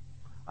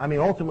 I mean,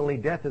 ultimately,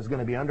 death is going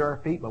to be under our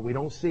feet, but we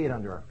don't see it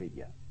under our feet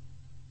yet.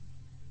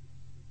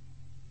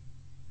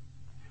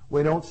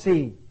 We don't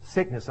see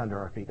sickness under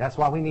our feet. That's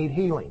why we need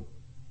healing.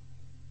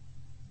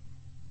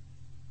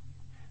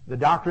 The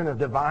doctrine of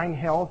divine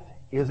health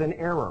is an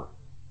error.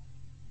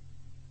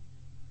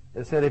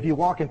 It said if you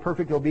walk in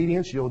perfect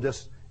obedience, you'll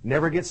just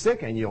never get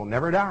sick and you'll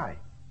never die.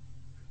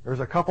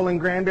 There's a couple in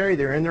Granbury,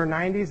 they're in their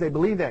 90s, they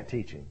believe that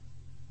teaching.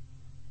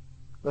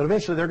 But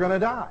eventually they're going to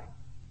die.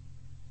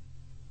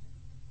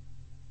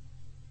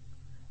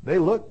 They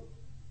look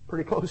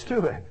pretty close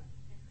to it.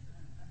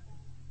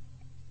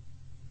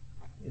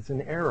 It's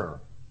an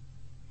error.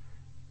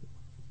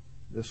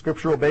 The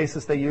scriptural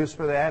basis they use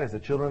for that is the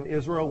children of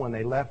Israel, when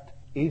they left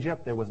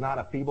Egypt, there was not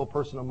a feeble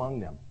person among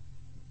them.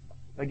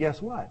 But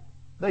guess what?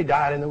 They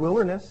died in the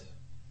wilderness.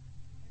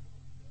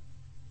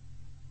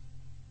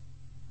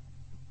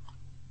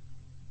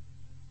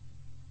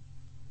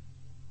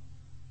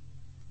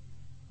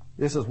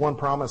 This is one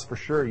promise for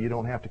sure you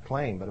don't have to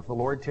claim, but if the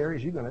Lord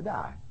tarries, you're going to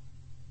die.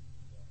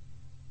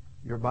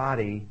 Your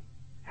body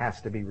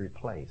has to be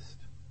replaced.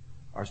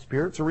 Our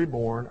spirits are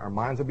reborn, our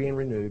minds are being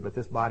renewed, but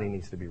this body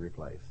needs to be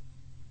replaced.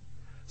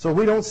 So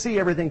we don't see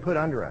everything put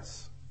under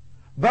us.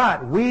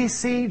 But we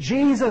see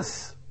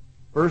Jesus,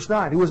 verse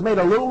 9, who was made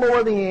a little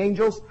lower than the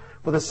angels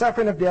for the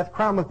suffering of death,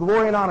 crowned with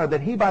glory and honor,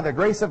 that he by the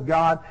grace of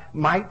God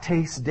might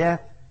taste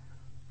death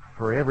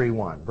for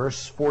everyone.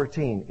 Verse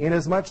 14,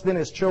 inasmuch then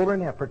as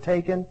children have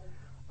partaken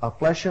of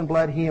flesh and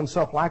blood, he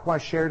himself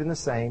likewise shared in the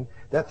same,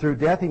 that through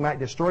death he might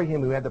destroy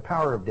him who had the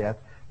power of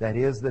death, that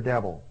is, the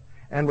devil,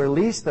 and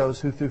release those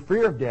who through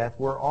fear of death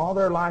were all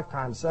their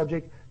lifetime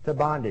subject to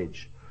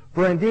bondage.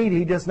 For indeed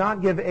he does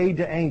not give aid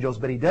to angels,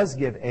 but he does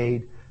give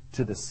aid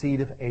to the seed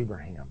of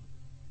Abraham.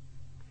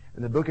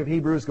 And the book of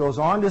Hebrews goes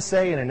on to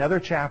say in another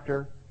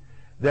chapter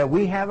that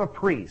we have a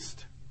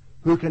priest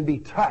who can be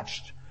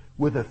touched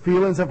with the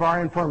feelings of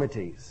our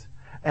infirmities,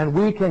 and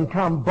we can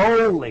come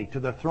boldly to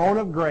the throne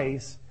of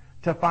grace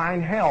to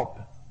find help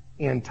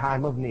in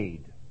time of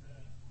need.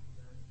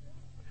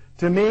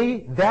 To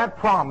me, that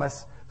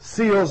promise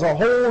seals a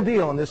whole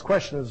deal in this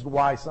question as to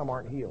why some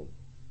aren't healed.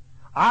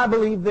 I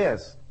believe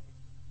this.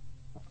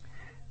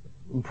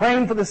 I'm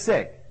praying for the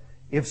sick.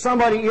 If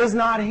somebody is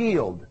not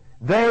healed,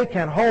 they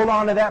can hold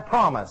on to that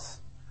promise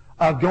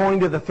of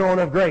going to the throne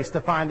of grace to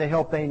find the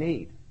help they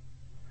need.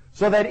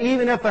 So that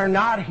even if they're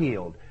not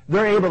healed,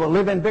 they're able to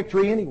live in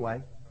victory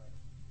anyway,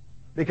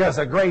 because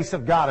the grace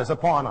of God is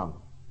upon them.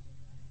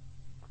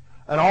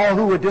 And all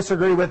who would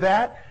disagree with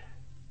that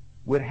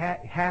would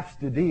have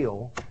to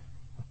deal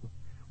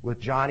with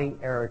Johnny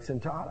Erickson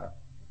Tata.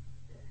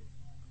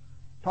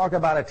 Talk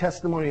about a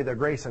testimony of the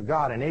grace of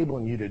God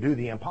enabling you to do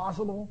the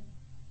impossible.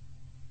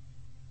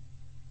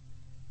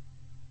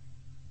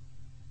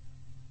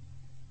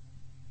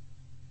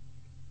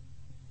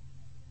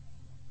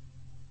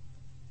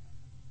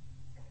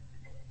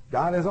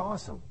 God is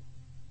awesome.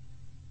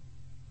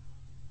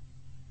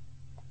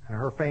 And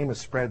her fame is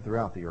spread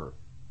throughout the earth.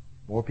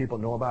 More people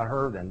know about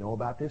her than know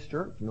about this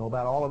church, know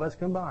about all of us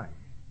combined.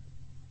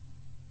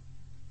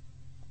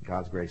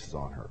 God's grace is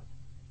on her.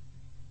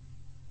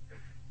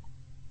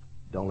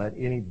 Don't let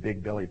any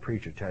big-bellied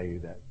preacher tell you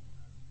that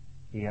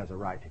he has a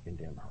right to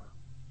condemn her.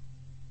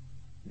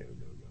 No, no, no,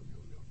 no,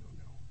 no, no,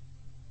 no.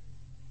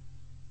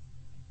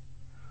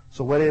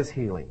 So what is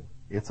healing?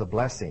 It's a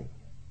blessing.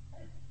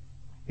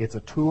 It's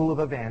a tool of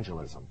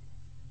evangelism.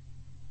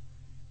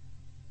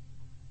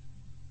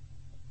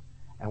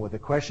 And with the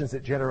questions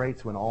it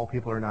generates when all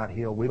people are not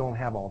healed, we don't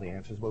have all the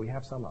answers, but we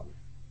have some of them.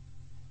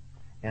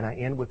 And I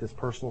end with this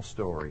personal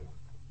story.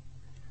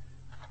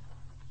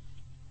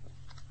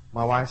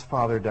 My wife's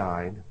father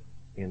died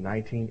in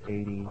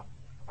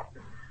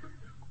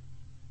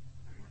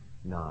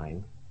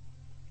 1989.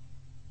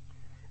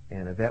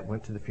 And Yvette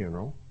went to the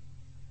funeral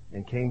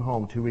and came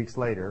home 2 weeks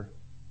later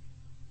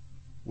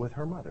with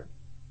her mother.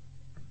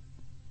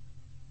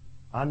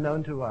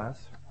 Unknown to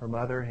us, her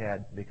mother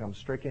had become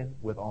stricken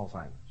with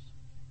Alzheimer's.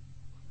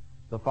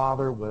 The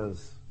father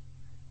was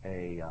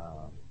a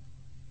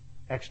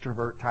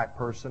extrovert type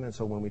person, and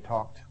so when we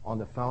talked on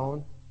the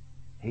phone,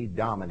 he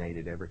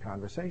dominated every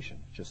conversation.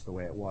 It's just the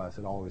way it was.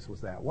 It always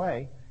was that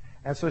way.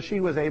 And so she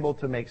was able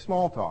to make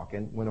small talk.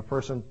 And when a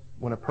person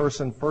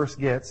first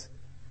gets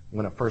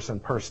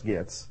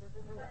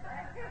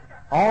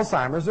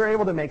Alzheimer's, they're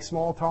able to make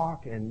small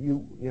talk, and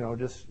you know,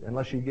 just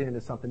unless you get into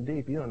something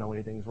deep, you don't know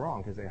anything's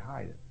wrong because they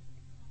hide it.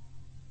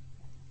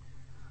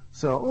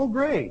 So, oh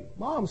great,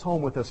 Mom's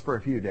home with us for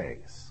a few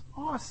days.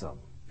 Awesome.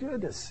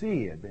 Good to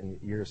see you. It's been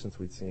years since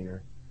we'd seen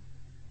her.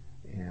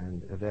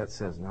 And Yvette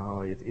says,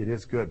 no, it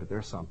is good, but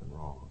there's something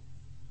wrong.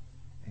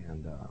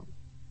 And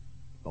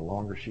the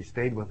longer she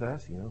stayed with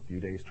us, a few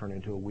days turned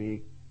into a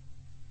week,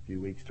 a few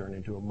weeks turned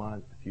into a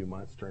month, a few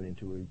months turned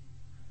into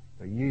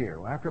a year.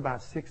 Well, after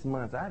about 6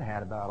 months, I'd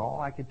had about all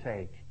I could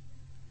take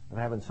of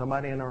having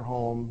somebody in our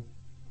home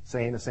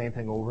saying the same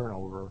thing over and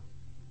over.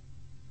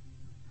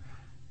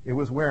 It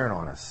was wearing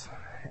on us,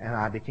 and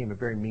I became a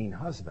very mean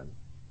husband.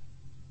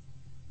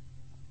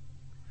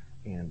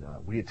 And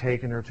we had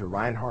taken her to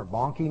Reinhard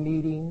Bonnke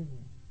meeting.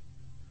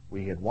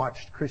 We had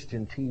watched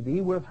Christian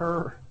TV with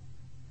her.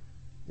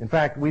 In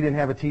fact, we didn't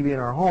have a TV in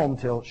our home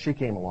till she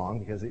came along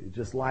because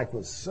life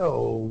was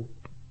so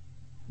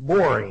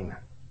boring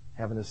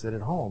having to sit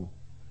at home.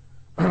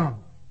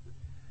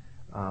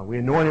 We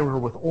anointed her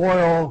with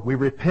oil. We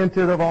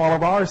repented of all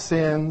of our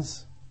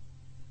sins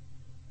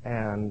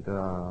and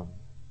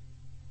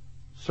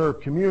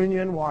served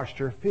communion, washed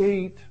her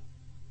feet,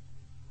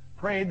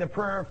 prayed the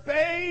prayer of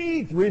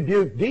faith,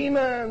 rebuked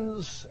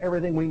demons,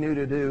 everything we knew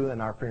to do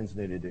and our friends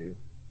knew to do.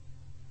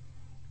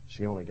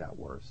 She only got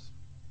worse.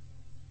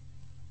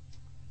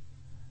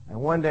 And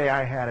one day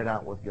I had it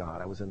out with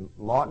God. I was in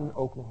Lawton,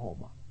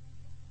 Oklahoma.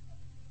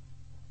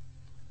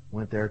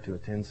 Went there to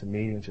attend some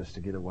meetings just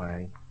to get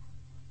away.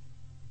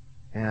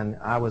 And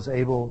I was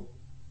able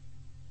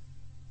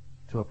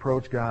to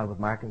approach God with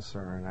my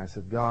concern. I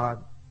said,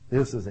 God,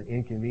 this is an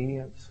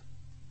inconvenience.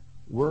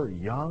 We're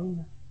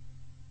young.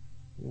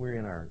 We're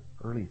in our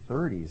early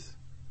 30s.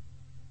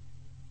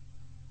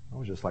 I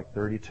was just like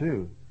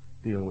 32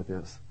 dealing with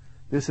this.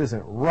 This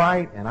isn't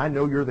right, and I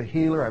know you're the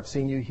healer. I've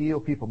seen you heal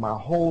people my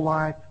whole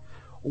life.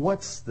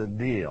 What's the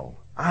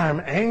deal?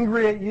 I'm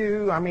angry at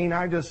you.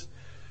 I just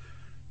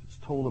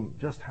told him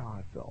just how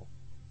I felt.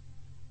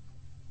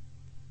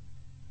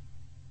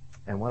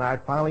 And when I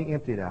finally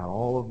emptied out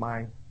all of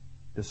my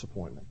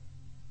disappointment,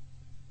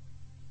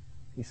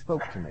 he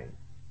spoke to me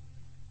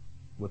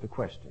with a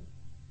question.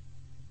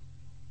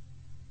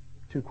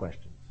 2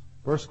 questions.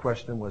 First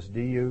question was,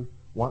 do you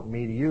want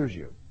me to use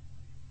you?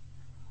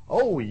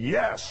 Oh,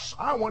 yes,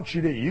 I want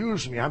you to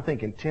use me. I'm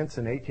thinking tents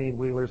and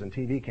 18-wheelers and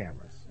TV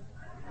cameras.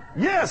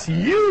 Yes,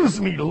 use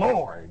me,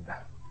 Lord.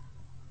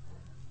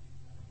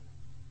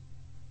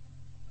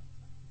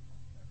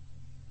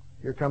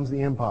 Here comes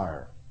the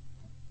empire.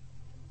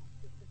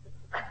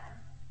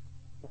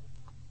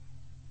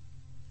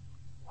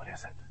 What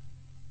is it?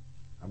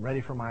 I'm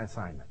ready for my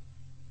assignment.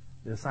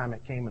 The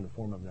assignment came in the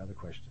form of another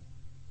question.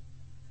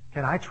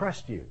 Can I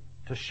trust you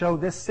to show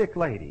this sick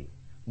lady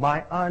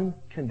my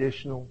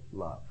unconditional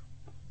love?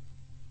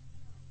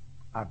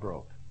 I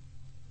broke.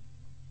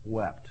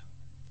 Wept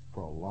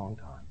for a long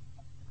time.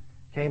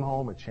 Came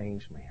home a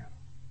changed man.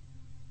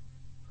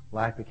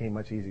 Life became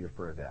much easier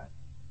for that.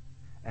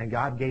 And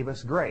God gave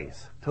us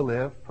grace to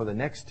live for the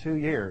next 2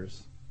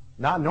 years,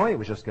 not knowing it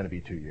was just going to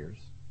be 2 years.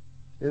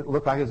 It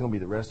looked like it was going to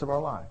be the rest of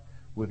our life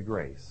with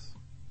grace.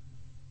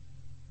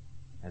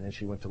 And then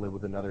she went to live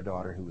with another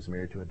daughter who was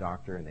married to a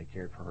doctor, and they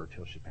cared for her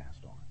till she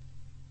passed on.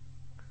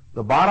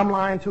 The bottom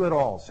line to it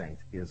all,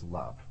 saints, is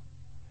love.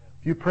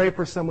 If you pray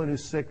for someone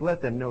who's sick,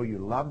 let them know you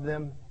love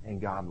them and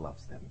God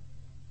loves them.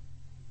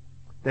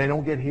 They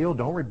don't get healed,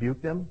 don't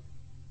rebuke them.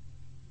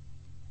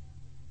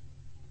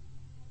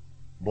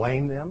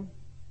 Blame them.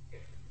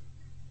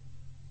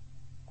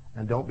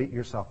 And don't beat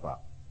yourself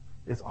up.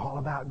 It's all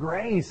about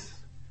grace.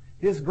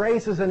 His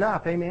grace is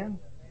enough, amen?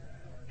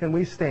 Can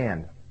we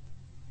stand?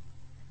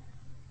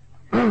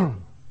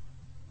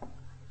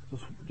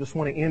 Just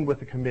want to end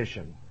with a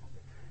commission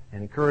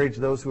and encourage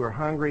those who are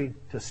hungry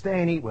to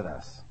stay and eat with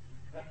us.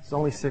 It's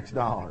only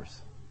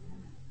 $6.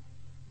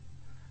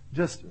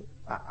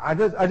 I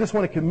just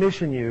want to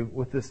commission you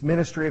with this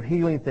ministry of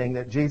healing thing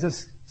that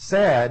Jesus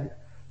said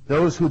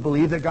those who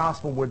believe the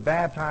gospel would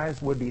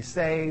baptize, would be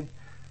saved,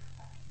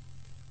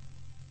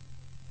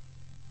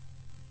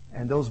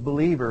 and those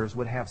believers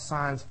would have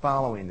signs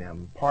following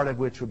them, part of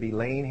which would be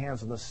laying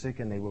hands on the sick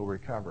and they will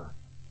recover.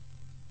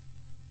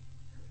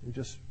 We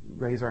just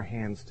raise our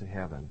hands to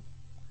heaven.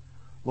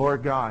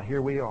 Lord God,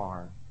 here we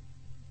are.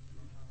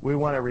 We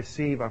want to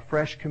receive a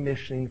fresh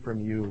commissioning from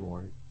you,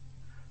 Lord,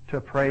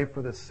 to pray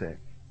for the sick.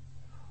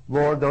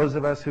 Lord, those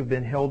of us who've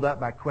been held up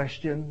by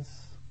questions,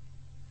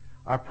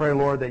 I pray,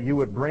 Lord, that you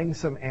would bring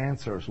some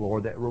answers,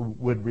 Lord, that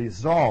would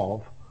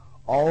resolve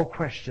all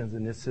questions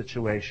in this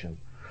situation.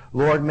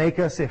 Lord, make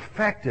us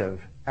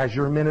effective as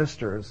your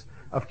ministers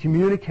of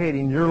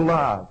communicating your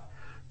love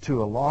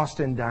to a lost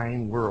and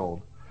dying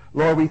world.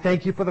 Lord, we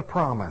thank you for the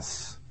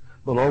promise.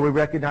 But Lord, we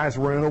recognize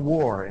we're in a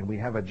war and we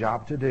have a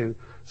job to do.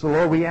 So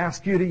Lord, we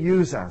ask you to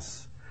use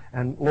us.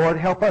 And Lord,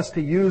 help us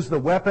to use the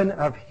weapon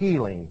of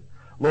healing.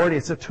 Lord,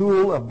 it's a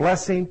tool of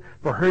blessing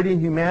for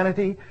hurting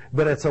humanity,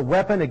 but it's a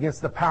weapon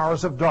against the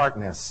powers of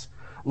darkness.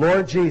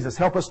 Lord Jesus,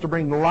 help us to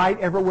bring light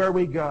everywhere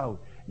we go.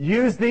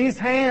 Use these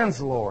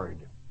hands, Lord.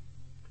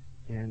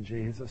 In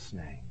Jesus'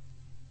 name.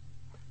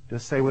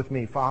 Just say with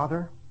me,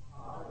 Father,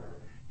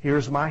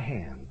 here's my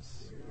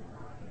hands.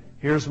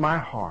 Here's my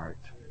heart.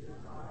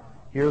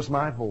 Here's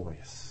my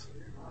voice.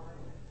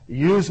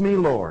 Use me,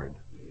 Lord,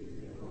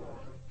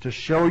 to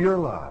show your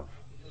love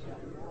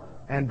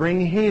and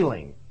bring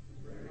healing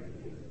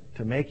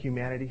to make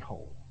humanity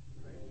whole.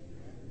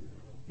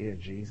 In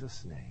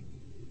Jesus' name.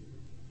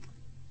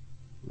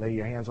 Lay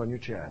your hands on your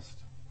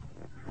chest.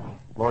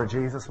 Lord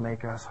Jesus,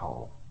 make us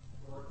whole.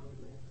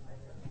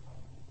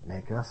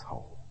 Make us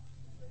whole.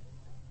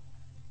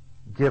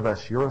 Give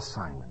us your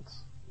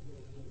assignments.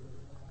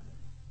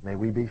 May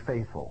we be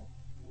faithful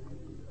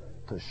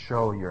to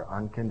show your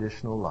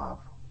unconditional love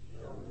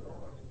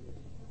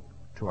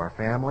to our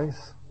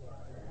families,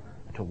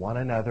 to one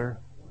another,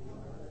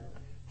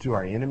 to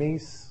our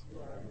enemies,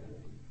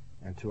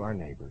 and to our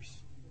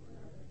neighbors.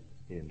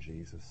 In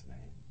Jesus' name.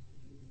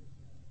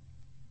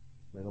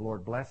 May the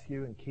Lord bless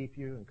you and keep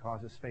you and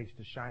cause His face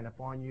to shine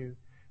upon you.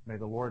 May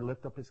the Lord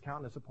lift up His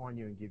countenance upon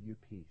you and give you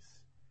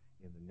peace.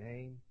 In the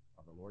name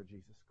of the Lord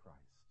Jesus Christ.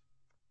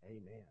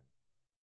 Amen.